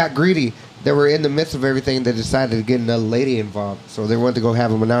was they got greedy. They were in the midst of everything. They decided to get another lady involved. So they wanted to go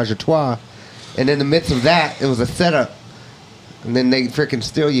have a menage a trois. And in the midst of that, it was a setup. And then they freaking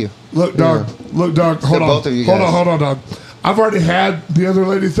steal you. Look, dog. Hold on. both of you Hold guys. on, dog. I've already had the other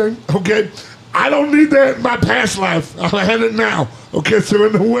lady thing. Okay, I don't need that in my past life. I had it now. Okay, so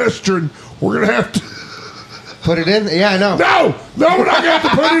in the Western, we're gonna have to. Put it in? Yeah, I know. No, we're not gonna have to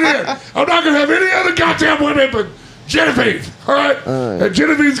put it in. I'm not gonna have any other goddamn women but Genevieve. All right, and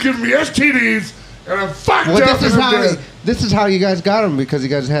Genevieve's giving me STDs, and I'm fucked Well, up. this is and I'm how dead. this is how you guys got them because you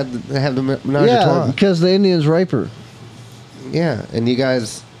guys had the menage a Yeah, trois. because the Indians rape her. Yeah, and you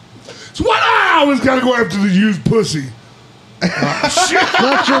guys. So what? I always gotta go after the used pussy.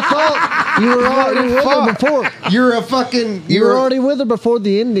 Not your fault. You were already with her before. You're a fucking. You were already with her before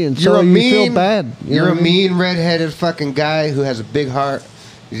the Indians, You're so a you mean. feel bad. You You're know a what I mean? mean redheaded fucking guy who has a big heart.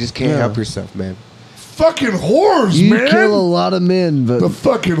 You just can't Yeah. help yourself, man. Fucking whores, You man. kill a lot of men, but the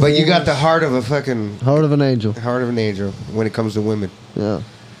fucking. But you whores. got the heart of a fucking heart of an angel. heart of an angel when it comes to women. Yeah.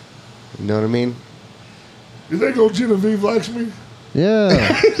 You know what I mean? You think old Genevieve likes me?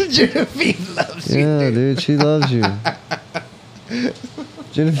 Yeah. Genevieve loves you. Yeah, dude, she loves you.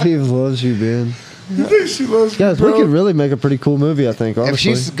 Genevieve loves you, Ben. You think she loves me, Guys, bro? we could really make a pretty cool movie, I think, If honestly.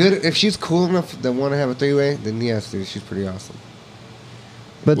 she's good, if she's cool enough to want to have a three-way, then yes, dude, she's pretty awesome.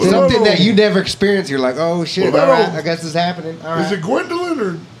 But Well, then, Something no. that you never experienced, you're like, oh shit, Well, all right, no. I guess it's happening. All Is right. it Gwendolyn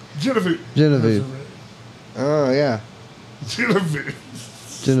or Genevieve? Genevieve. Oh yeah. Genevieve.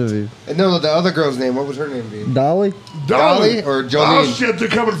 Genevieve. And no, the other girl's name. What would her name be? Dolly? Dolly or Oh Jolene? shit, they're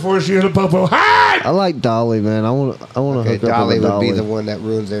coming for us. You hit a popo. Hi! I like Dolly, man. I want to Okay, hook up Dolly with a would Dolly. be the one that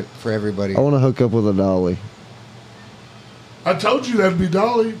ruins it for everybody. I want to hook up with a Dolly. I told you that'd be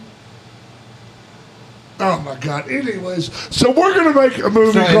Dolly. Oh my god. Anyways, so we're gonna make a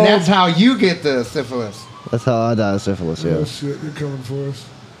movie So, and called. that's how you get the syphilis. That's how I die of syphilis, Oh yeah. shit, they're coming for us.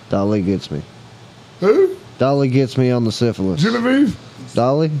 Dolly gets me. Who? Dolly gets me on the syphilis. Genevieve?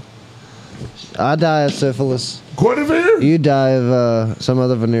 Dolly? I die of syphilis. Guinevere? You die of some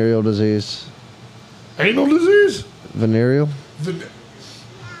other venereal disease. Anal disease? Venereal? The,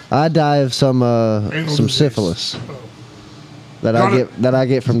 I die of some Anal some disease. syphilis oh. that Got I it. get I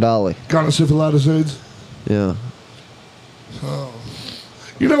get from Dolly. Gonosyphilitis AIDS? Yeah.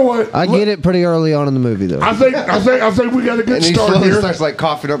 You know what? I get it pretty early on in the movie though. I think we got a good And he start slowly here. starts like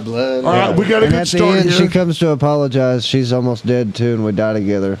coughing up blood. All right, we got a And good at the start end, here. she comes to apologize. She's almost dead too, and we die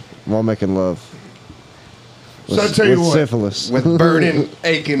together while making love. So I tell you with what. syphilis. With burning,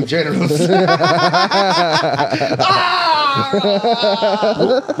 aching genitals.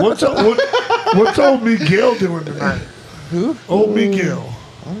 What's old Miguel doing tonight? Who? Old Miguel.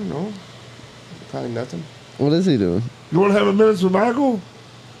 I don't know. Probably nothing. What is he doing? You want to have a minute with Michael?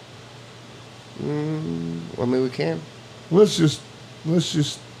 I mean, we can. Let's just.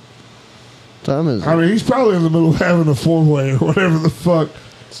 Time is I mean, he's probably in the middle of having a 4-way or whatever the fuck.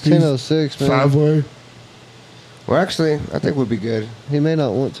 it's 10:06, man. 5-way. Well, actually, I think we'd be good. He may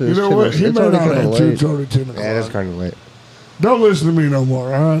not want to. You It's know what? 10:06. He It's may already not kinda have to. late. It's already 10 o'clock. Yeah, that's kind of late. Don't listen to me no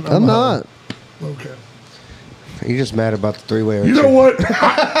more, all right? I'm not. Okay. You just mad about the three-way? You know what?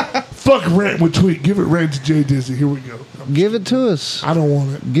 Fuck rant with tweet. Give it rant to Jay Dizzy. Here we go. Give it to us. I don't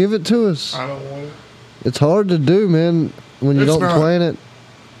want it. Give it to us. I don't want it. It's hard to do, man, when you It's don't not. plan it.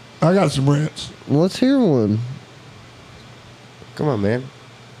 I got some rants. Let's hear one. Come on, man.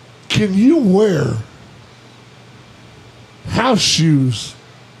 Can you wear house shoes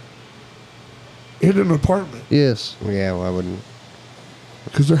in an apartment? Yes. Yeah, well, I wouldn't.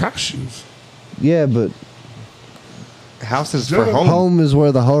 Because they're house shoes. Yeah, but Houses Yeah. for home. home is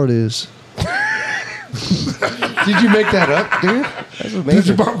where the heart is. Did you make that up, dude? That's Did your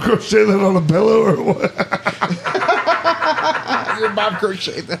amazing. mom crochet that on a pillow or what? Your mom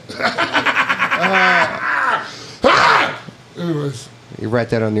crocheted that. Anyways, You write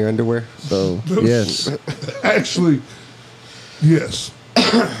that on your underwear? So, yes. actually, yes.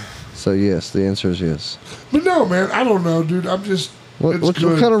 So, yes, the answer is yes. But no, man, I don't know, dude. I'm just. What, it's what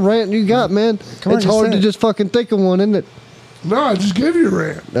good. kind of rant you got, man? Come on, It's just hard say to it. just fucking think of one, isn't it? No, I just gave you a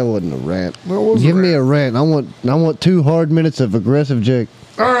rant. That wasn't a rant. That was a Give me rant. a rant. I want 2 hard minutes of aggressive Jake.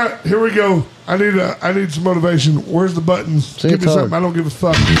 All right, here we go. I need some motivation. Where's the buttons? See, Give it's me hard. something. I don't give a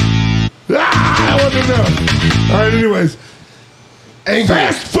fuck. Ah, I wasn't enough. All right, anyways.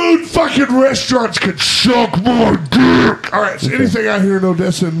 Fast food fucking restaurants could suck more dick. All right, so anything out here in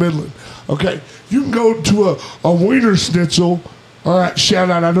Odessa and Midland. Okay, you can go to a Wiener Schnitzel. All right, shout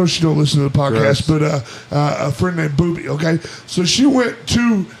out. I know she don't listen to the podcast, Gross. but a friend named Booby. Okay, so she went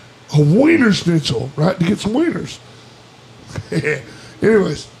to a Wiener Schnitzel, right, to get some wieners.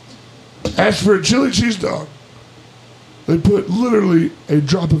 Anyways, asked for a chili cheese dog. They put literally a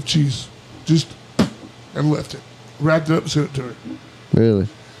drop of cheese, just and left it, wrapped it up, and sent it to her. Really?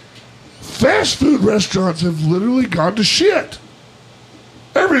 Fast food restaurants have literally gone to shit.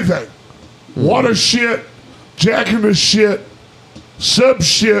 Everything. Water shit, Jack in the shit, sub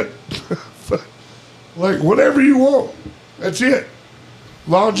shit. Like whatever you want. That's it.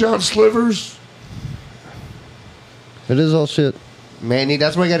 Long John slivers. It is all shit. Manny,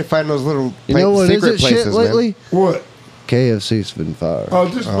 that's why you got to find those little You know what secret isn't places, shit man. lately? What? KFC's been fire. Oh,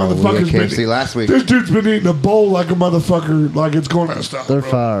 this Oh, we motherfucker's had been KFC last week. This dude's been eating a bowl like a motherfucker, like it's going out of style. They're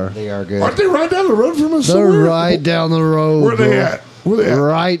bro. fire. They are good. Aren't they right down the road from us? They're somewhere? right down the road. Where they bro. at? Where they at?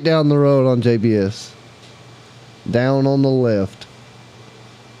 Right down the road on JBS. Down on the left.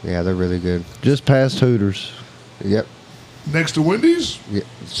 Yeah, they're really good. Just past Hooters. Yep. Next to Wendy's? Yeah.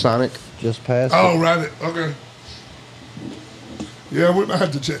 Sonic. Just past Oh, right. Okay. Yeah, we might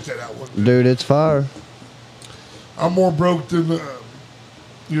have to check that out one day. Dude, it's fire. I'm more broke than, I'll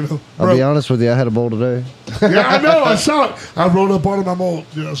broke. be honest with you, I had a bowl today. Yeah, I know. I saw it. I rolled up on him. I'm all,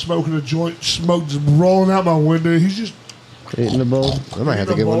 smoking a joint, smoke just rolling out my window. He's just, Eating the bowl. I might have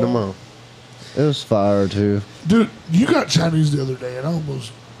to get one tomorrow. It was fire, too. dude, you got Chinese the other day, and I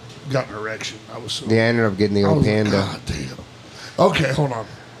almost got an erection. I was so. Yeah, I ended up getting the I old was like, panda. God damn. Okay, hold on.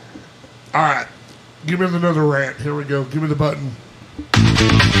 All right. Give me another rant. Here we go. Give me the button.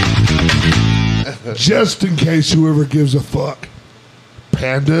 Just in case whoever gives a fuck,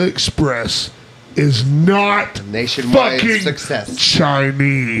 Panda Express is not Nationwide fucking success.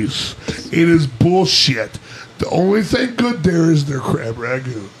 Chinese. It is bullshit. The only thing good there is their crab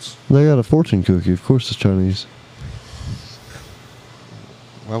ragoons. They got a fortune cookie. Of course, it's Chinese.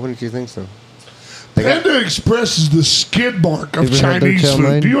 Why wouldn't you think so? They got, Panda Express is the skid mark of You ever had their Chinese chow food.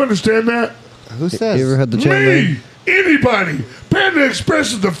 mein? Do you understand that? who says? You ever had the chow mein? Me! Anybody! Panda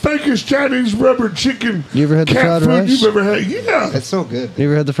Express is the fakest Chinese rubber chicken You ever had the cat fried food rice? you've ever had. Yeah. It's so good. You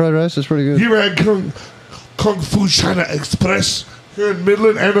ever had the fried rice? It's pretty good. You ever had Kung Fu China Express here in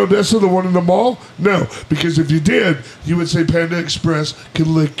Midland and Odessa, the one in the mall? No, because if you did, you would say Panda Express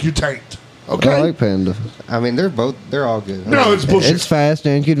can lick your taint. Okay? I like Panda. I mean, they're all good. No, it's bullshit. It's fast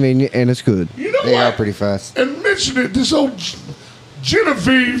and convenient, and it's good. You know They what? are pretty fast. And mention it, this old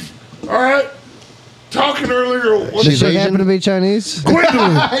Genevieve, all right, talking earlier. What's Does her she name? happen to be Chinese?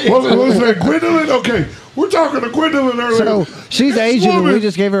 Gwendolyn. what was that? Gwendolyn? Okay, we're talking to Gwendolyn earlier. So she's This Asian, and woman- we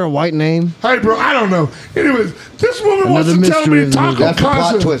just gave her a white name. Hey, bro, I don't know. Anyways, this woman Another wants to tell mystery me of the Taco movie. That's the plot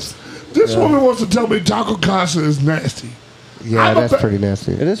Casa. twist. This woman wants to tell me Taco Casa is nasty. Yeah, I'm a that's fa- pretty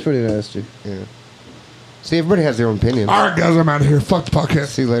nasty. It is pretty nasty. Yeah. See, everybody has their own opinion. All right, guys, I'm out of here. Fuck the podcast.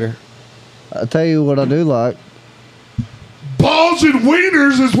 See you later. I tell you what I do like. Balls and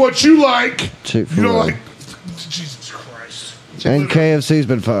wieners is what you like. Chick-fil-A. You don't like. Jesus Christ. And KFC's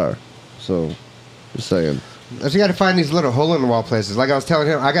been fire. So, just saying. You got to find these little hole-in-the-wall places. Like I was telling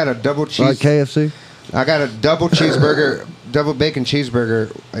him, I got a double cheese. Like KFC? I got a double cheeseburger, double bacon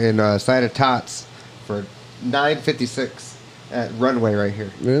cheeseburger in a side of tots for $9.56 at Runway right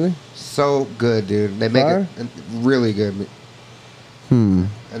here. Really? So good, dude. They make Fire? it really good. Hmm.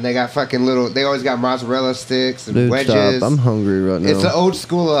 And they got fucking little. They always got mozzarella sticks and Dude, wedges. stop. I'm hungry right now. It's the old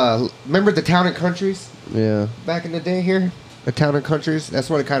school. Remember the Town and Countries Yeah. back in the day here? The Town and Countries. That's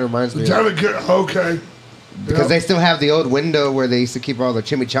what it kind of reminds me Down of. to okay. Because Yep. they still have the old window where they used to keep all the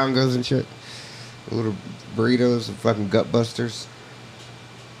chimichangas and shit. The little burritos and fucking gut busters.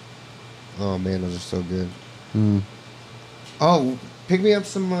 Oh man, those are so good. Hmm. Oh, pick me up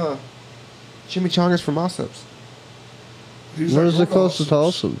some chimichangas from Allsup's. He's Where's the like, closest to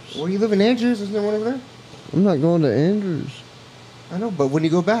Allsup's? Where you live in Andrews? Isn't there one over there? I'm not going to Andrews. I know, but when you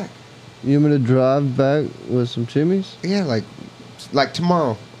go back, You want me to drive back with some chimneys? yeah, like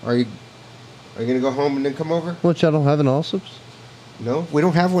tomorrow. Are you gonna go home and then come over? What, y'all don't have an Allsup's? No, we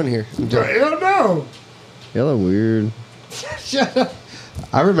don't have one here. Hell no. Y'all are weird. Shut up.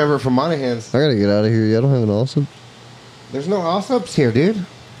 I remember from Monahan's. I gotta get out of here. Y'all don't have an Allsup's? There's no Allsup's here, dude.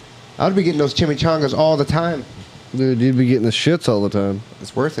 I'd be getting those chimichangas all the time. Dude, you'd be getting the shits all the time.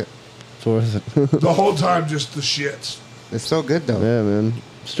 It's worth it. It's worth it. The whole time, just the shits. It's so good though. Yeah, man.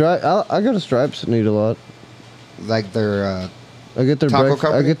 I go to Stripes and eat a lot. Like their I get their Taco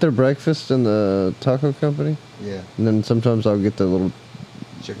company? I get their breakfast in the taco company, yeah, and then sometimes I'll get the little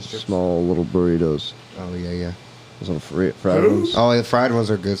chicken strips. small little burritos. Oh yeah, yeah. Those little fried Who? ones. Oh, the fried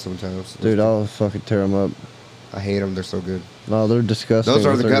ones are good sometimes. Dude, I'll fucking tear them up. I hate them. They're so good. No, they're disgusting. Those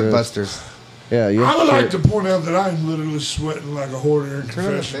are but the they're gut good. busters. Yeah, you I would like shit. to point out that I'm literally sweating like a hoarder in Turn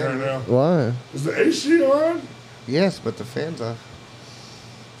on the confession fan. right now. Why? Is the AC on? Yes, but the fan's off.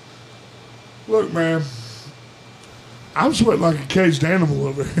 Look, man. I'm sweating like a caged animal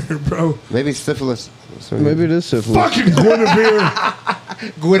over here, bro. Maybe syphilis. So Maybe it is syphilis. Fucking Guinevere.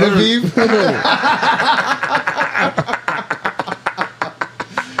 Guinevere.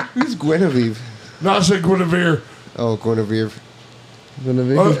 Who's Guinevere? No, I said Guinevere. Oh, Guinevere. Gonna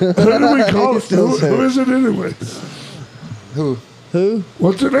be. Who do we call it? Still say Who is it anyway? Who? Who?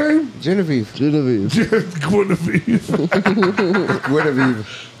 What's her name? Genevieve. Genevieve. Guinevere. Guinevere.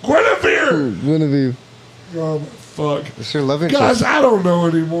 Guinevere! Genevieve. Oh, my fuck. It's your love interest. Guys, I don't know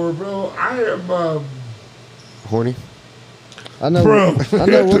anymore, bro. I am, Horny? I know. Bro, I know the we're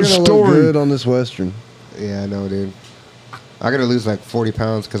gonna look story. good on this Western. Yeah, I know, dude. I gotta lose like 40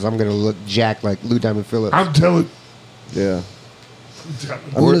 pounds because I'm gonna look jacked like Lou Diamond Phillips. I'm telling. Yeah.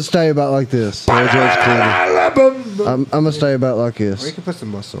 I'm gonna stay about like this. Or George Clooney. I'm gonna stay about like Or you this. can put some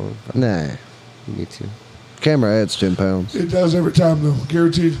muscle on. Nah. You need to. Camera adds 10 pounds. It does every time, though.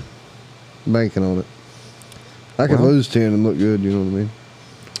 Guaranteed. Banking on it. I can Well. lose 10 and look good. You know what I mean?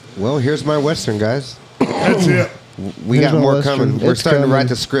 Well, here's my Western, guys. That's it. We Here's got my more Western. coming. We're It's starting to coming. write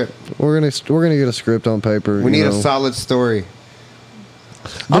the script. We're gonna get a script on paper. We you need know. a solid story.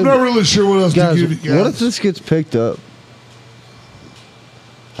 I'm not really sure what else Guys, to give you guys. what if this gets picked up?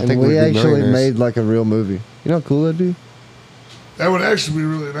 I And think we we'd be actually millionaires. made like a real movie. You know how cool that'd be? That would actually be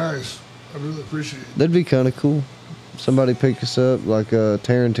really nice. I really appreciate it. That'd be kind of cool. Somebody pick us up, like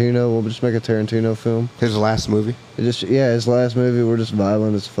Tarantino. We'll just make a Tarantino film. His last movie. It just his last movie. We're just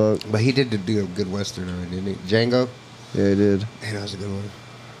violent as fuck. But he did do a good Western already, didn't he? Django? Yeah, he did. Man, that was a good one.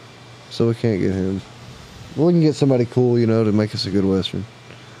 so we can't get him. We can get somebody cool, you know, to make us a good Western.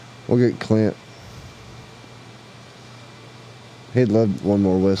 We'll get Clint. He'd love one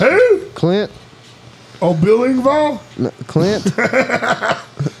more Western. Who? Clint? Oh, Bill Engvall? No, Clint?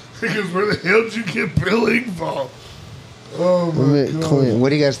 Because where the hell did you get Bill Engvall? Oh, my meant God. Clint. What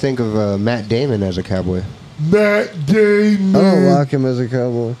do you guys think of Matt Damon as a cowboy? Matt Damon. I don't like him as a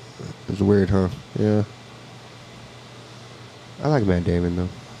cowboy. It's weird, huh? Yeah. I like Matt Damon though.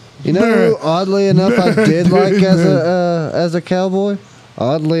 You know who, oddly enough, I did like Damon. as a cowboy?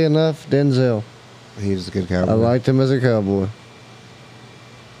 Oddly enough, Denzel. He's a good cowboy. I liked him as a cowboy.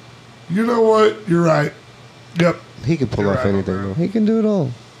 You know what? You're right. Yep. He could pull You're off right, anything bro. though. He can do it all.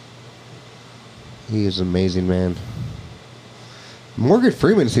 He is an amazing man. Morgan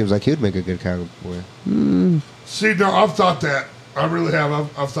Freeman seems like he would make a good cowboy. See, no, I've thought that. I really have.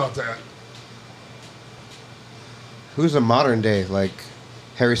 I've thought that. Who's a modern day like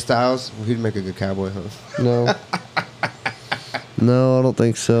Harry Styles? He'd make a good cowboy, huh? No. No, I don't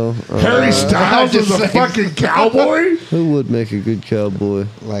think so. Harry Styles is just a saying. fucking cowboy? Who would make a good cowboy?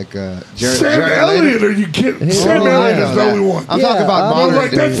 Like Sam Jared Elliott, Leto? are you kidding? He- Sam oh, Elliott yeah. is the only one. I'm Yeah, talking about I modern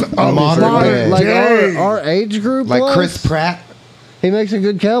like day. that's- modern modern day. Like Dang. our age group Like was? Chris Pratt. He makes a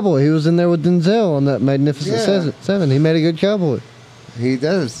good cowboy. He was in there with Denzel on that Magnificent Yeah. Seven. He made a good cowboy. He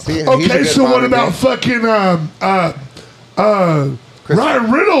does. See, he's a Okay, good so what modern about day. fucking Chris-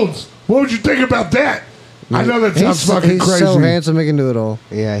 Ryan Reynolds? What would you think about that? I know that sounds fucking he's crazy. so handsome, he can do it all.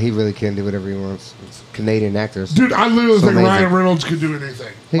 Yeah, he really can do whatever he wants. It's Canadian actors. Dude, I literally So think amazing. Ryan Reynolds could do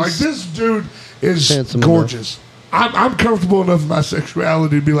anything. He's Like, this dude is handsome gorgeous. I'm comfortable enough in my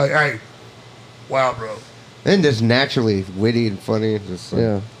sexuality to be like, hey, wow, bro. And just naturally witty and funny. Just like,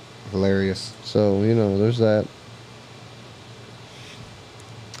 Yeah. hilarious. So, you know, there's that.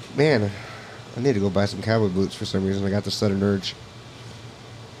 Man, I need to go buy some cowboy boots for some reason. I got the sudden urge.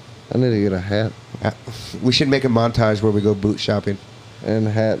 I need to get a hat We should make a montage where we go boot shopping. and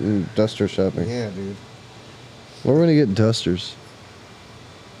hat and duster shopping. Yeah, dude. We're going to get dusters.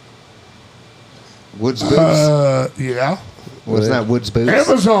 Woods boots? Yeah. well, it's not Woods boots.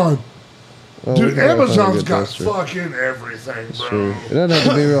 Amazon. Oh, Dude, we gotta find a Amazon's good got duster. fucking everything, It's bro. true. It doesn't have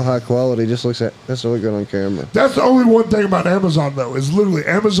to be real high quality. It just looks at that's really good on camera. That's the only one thing about Amazon, though, is literally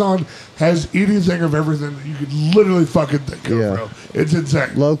Amazon has anything of everything that you could literally fucking think of, Yeah. bro. It's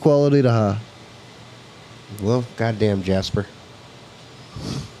insane. Low quality to high. Well, goddamn Jasper.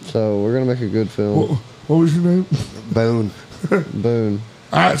 So we're gonna make a good film. What was your name? Boone. Boone.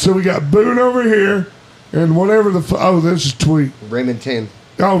 All right, so we got Boone over here, and whatever the oh, this is Tweet. Remington.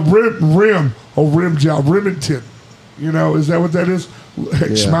 Oh, Rim Job, Remington. You know, is that what that is? Hey,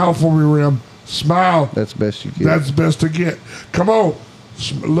 Yeah. Smile for me, Rim. Smile. That's best you get. That's best to get. Come on,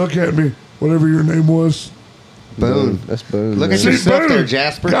 look at me. Whatever your name was. Boone. That's Boone. Look man. at yourself Boone. there,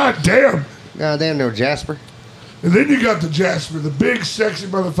 Jasper. God damn. Goddamn there, Jasper. And then you got the Jasper, the big sexy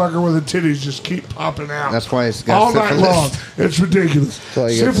motherfucker where the titties just keep popping out. That's why it's got all night syphilis. long. It's ridiculous. why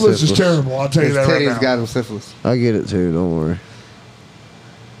you got Syphilis is syphilis. terrible. I'll tell you His that right titties now. got him syphilis. I get it too. Don't worry.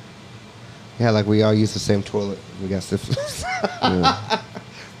 Yeah, like we all use the same toilet. We got syphilis.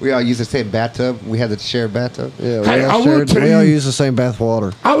 We all use the same bathtub. We had to share a bathtub. Yeah, Hey, I will shared- tell we all you- use the same bath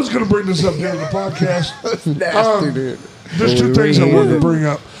water. I was going to bring this up during the podcast. Nasty, dude. There's Well, two we things I reheated wanted to it. bring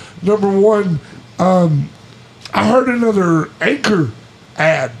up. Number one, I heard another Anchor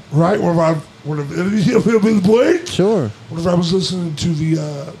ad, right? Whenever Sure. I was listening to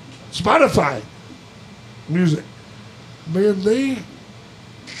the Spotify music. Man,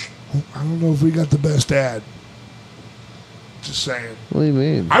 I don't know if we got the best ad. Just saying. What do you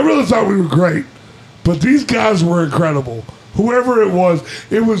mean? I really thought we were great, but these guys were incredible. Whoever it was,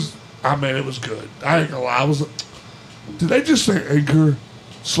 it was good. I ain't gonna lie. Did they just say Anchor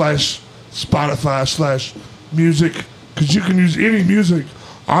 / Spotify / music? Because you can use any music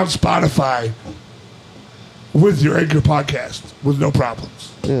on Spotify with your Anchor podcast with no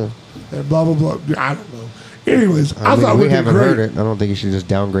problems. Yeah. And blah, blah, blah. I don't know. Anyways, I thought we we did haven't great. heard it. I don't think you should just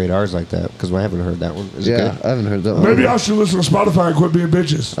downgrade ours like that because we haven't heard that one. Is it Yeah, good? I haven't heard that one. Maybe I should listen to Spotify and quit being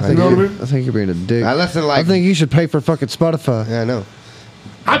bitches. I You think know what I you- mean? I think you're being a dick. I listen like. I think you should pay for fucking Spotify. Yeah, I know.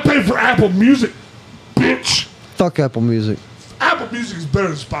 I pay for Apple Music, bitch. Fuck Apple Music. Apple Music is better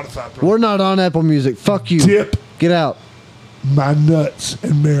than Spotify, bro. We're not on Apple Music. Fuck you. Dip Get out. my nuts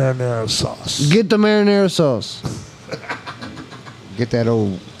and marinara sauce. Get the marinara sauce. Get that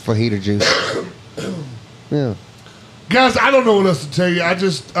old fajita juice. Yeah. Guys, I don't know what else to tell you. I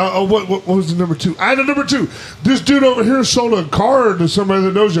just, what was the number two? I had a number two. This dude over here sold a car to somebody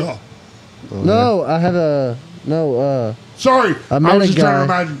that knows y'all. No, I have a no. Sorry, I I met was a just trying to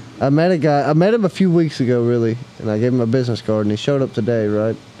guy. remind you. I met him a few weeks ago, really, and I gave him a business card, and he showed up today,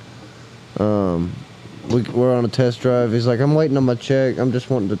 right? we're on a test drive. He's like, I'm waiting on my check. I'm just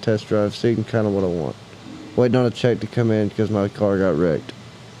wanting to test drive, see kind of what I want. Waiting on a check to come in because my car got wrecked.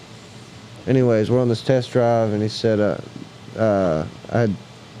 Anyways, we're on this test drive, and he said I had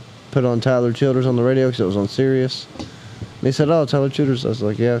put on Tyler Childers on the radio because it was on Sirius. And he said, oh, Tyler Childers. I was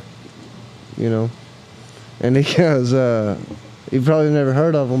like, yeah, you know. And he goes, you've probably never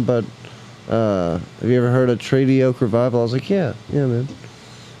heard of him, but have you ever heard of Treaty Oak Revival? I was like, yeah, man.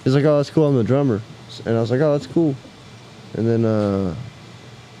 He's like, oh, that's cool, I'm the drummer. And I was like, oh, that's cool. And then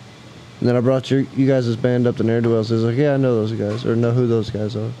I brought you guys' band up to Ne'er Do Wells. He's like, yeah, I know those guys, or know who those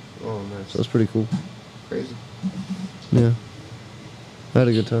guys are. Oh, nice. So it's pretty cool. Crazy. Yeah. I had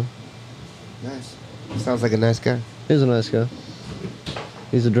a good time. Nice. Sounds like a nice guy. He's a nice guy.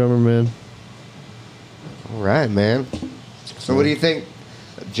 He's a drummer, man. All right, man. So what do you think,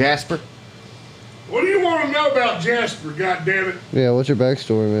 Jasper? What do you want to know about Jasper, goddammit? Yeah, what's your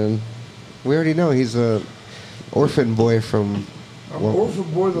backstory, man? We already know he's a orphan boy from I'm an orphan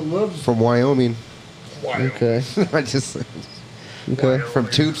boy that loves Wyoming. Wyoming. Okay. I just Okay. from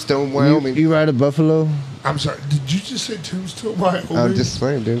Tombstone, Wyoming. You ride a Buffalo? I'm sorry, did you just say Tombstone, Wyoming? I'm just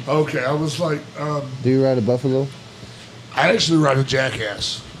saying, dude. Okay, I was like, Do you ride a Buffalo? I actually ride a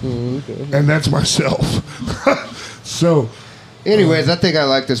Jackass, Okay. and that's myself. So, Anyways, I think I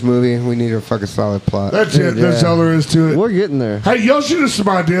like this movie. We need a fucking solid plot. that's it. That's Yeah. all there is to it. We're getting there. Hey, y'all shoot us some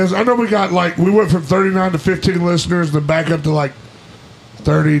ideas. I know we got we went from 39 to 15 listeners, then back up to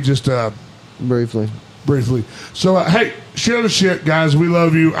 30 just Briefly. briefly. So, hey, share the shit, guys. We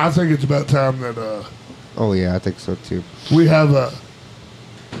love you. I think it's about time that Oh yeah, I think so too. we have a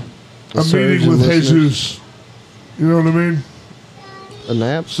surge meeting in with listeners. Jesus. You know what I mean? A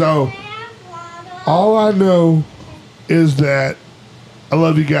nap? So, all I know is that I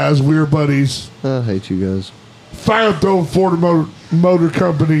love you guys. We're buddies. I hate you guys. Fire Throw Ford Motor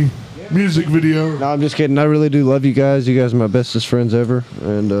Company music video. No, I'm just kidding. I really do love you guys. You guys are my bestest friends ever.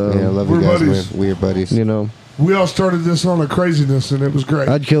 And, Yeah, I love we're you guys, buddies. man. We're buddies. you know, We all started this on a craziness, and it was great.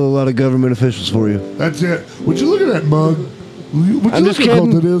 I'd kill a lot of government officials for you. That's it. Would you look at that mug? Would you I'm look just how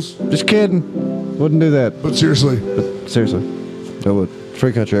cold kidding. it is? Just kidding. Wouldn't do that. But seriously, But seriously. I would.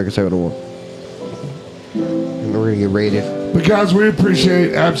 Free country, I can say what I want. And we're gonna get raided. but guys, we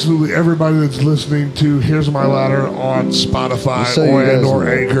appreciate absolutely everybody that's listening to Here's My Ladder on Spotify Just so you or, guys or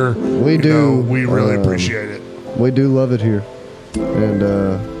know, Anchor. we You do, know, we really appreciate it. We do love it here. And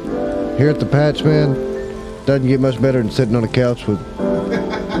here at the Patch, man, doesn't get much better than sitting on a couch with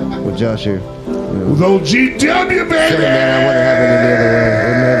Josh here. With old GW, Hey, baby! man, I wouldn't have it any other way.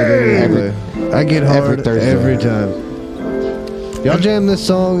 Wouldn't have it any other way. I get hard every Thursday. every time. Y'all jam this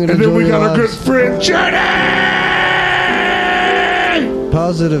song and And then enjoy we your got our good lives. friend Journey!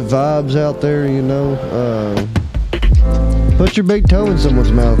 Positive vibes out there, you know. Put your big toe in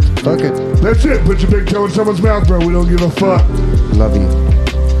someone's mouth. Fuck it. That's it. Put your big toe in someone's mouth, bro. We don't give a fuck. Love you.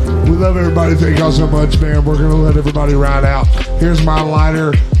 We love everybody. Thank y'all so much, man. We're going to let everybody ride out. Here's my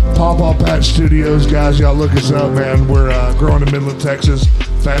lighter. Paw Paw Patch Studios, guys. Y'all look us up, man. We're growing in Midland, Texas.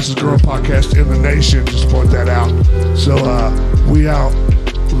 Fastest growing podcast in the nation. Just to point that out. So, we out.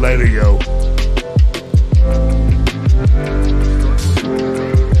 Later, yo.